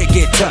up, then can't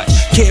get touched.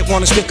 Kid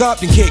wanna stick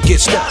up, then can't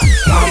get stuck.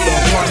 I'm the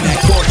one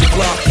that calls you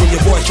bluff when your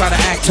boys try to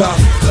act tough.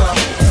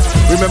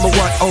 Remember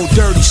what old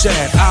Dirty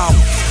said? I'll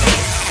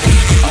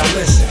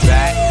listen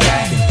back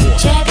and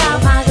forth. Check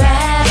out my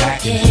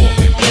graph, yeah.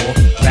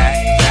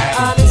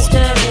 All the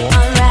story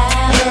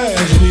unraveled.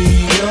 As we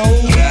go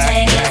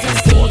back and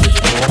forth,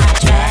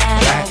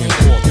 back and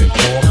forth.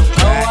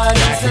 No one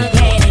is so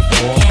great if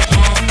you can't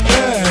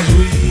handle. As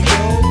we go.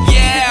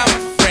 Yeah, I'm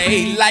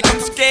afraid, like I'm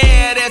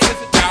scared as a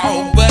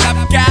dog, but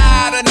I've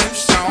got a new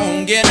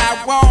song and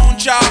I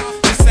want y'all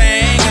to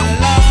sing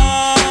along.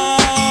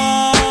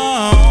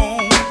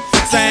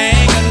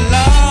 Sing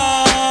along.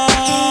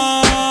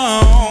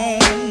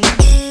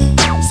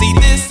 See,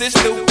 this is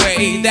the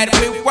way that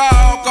we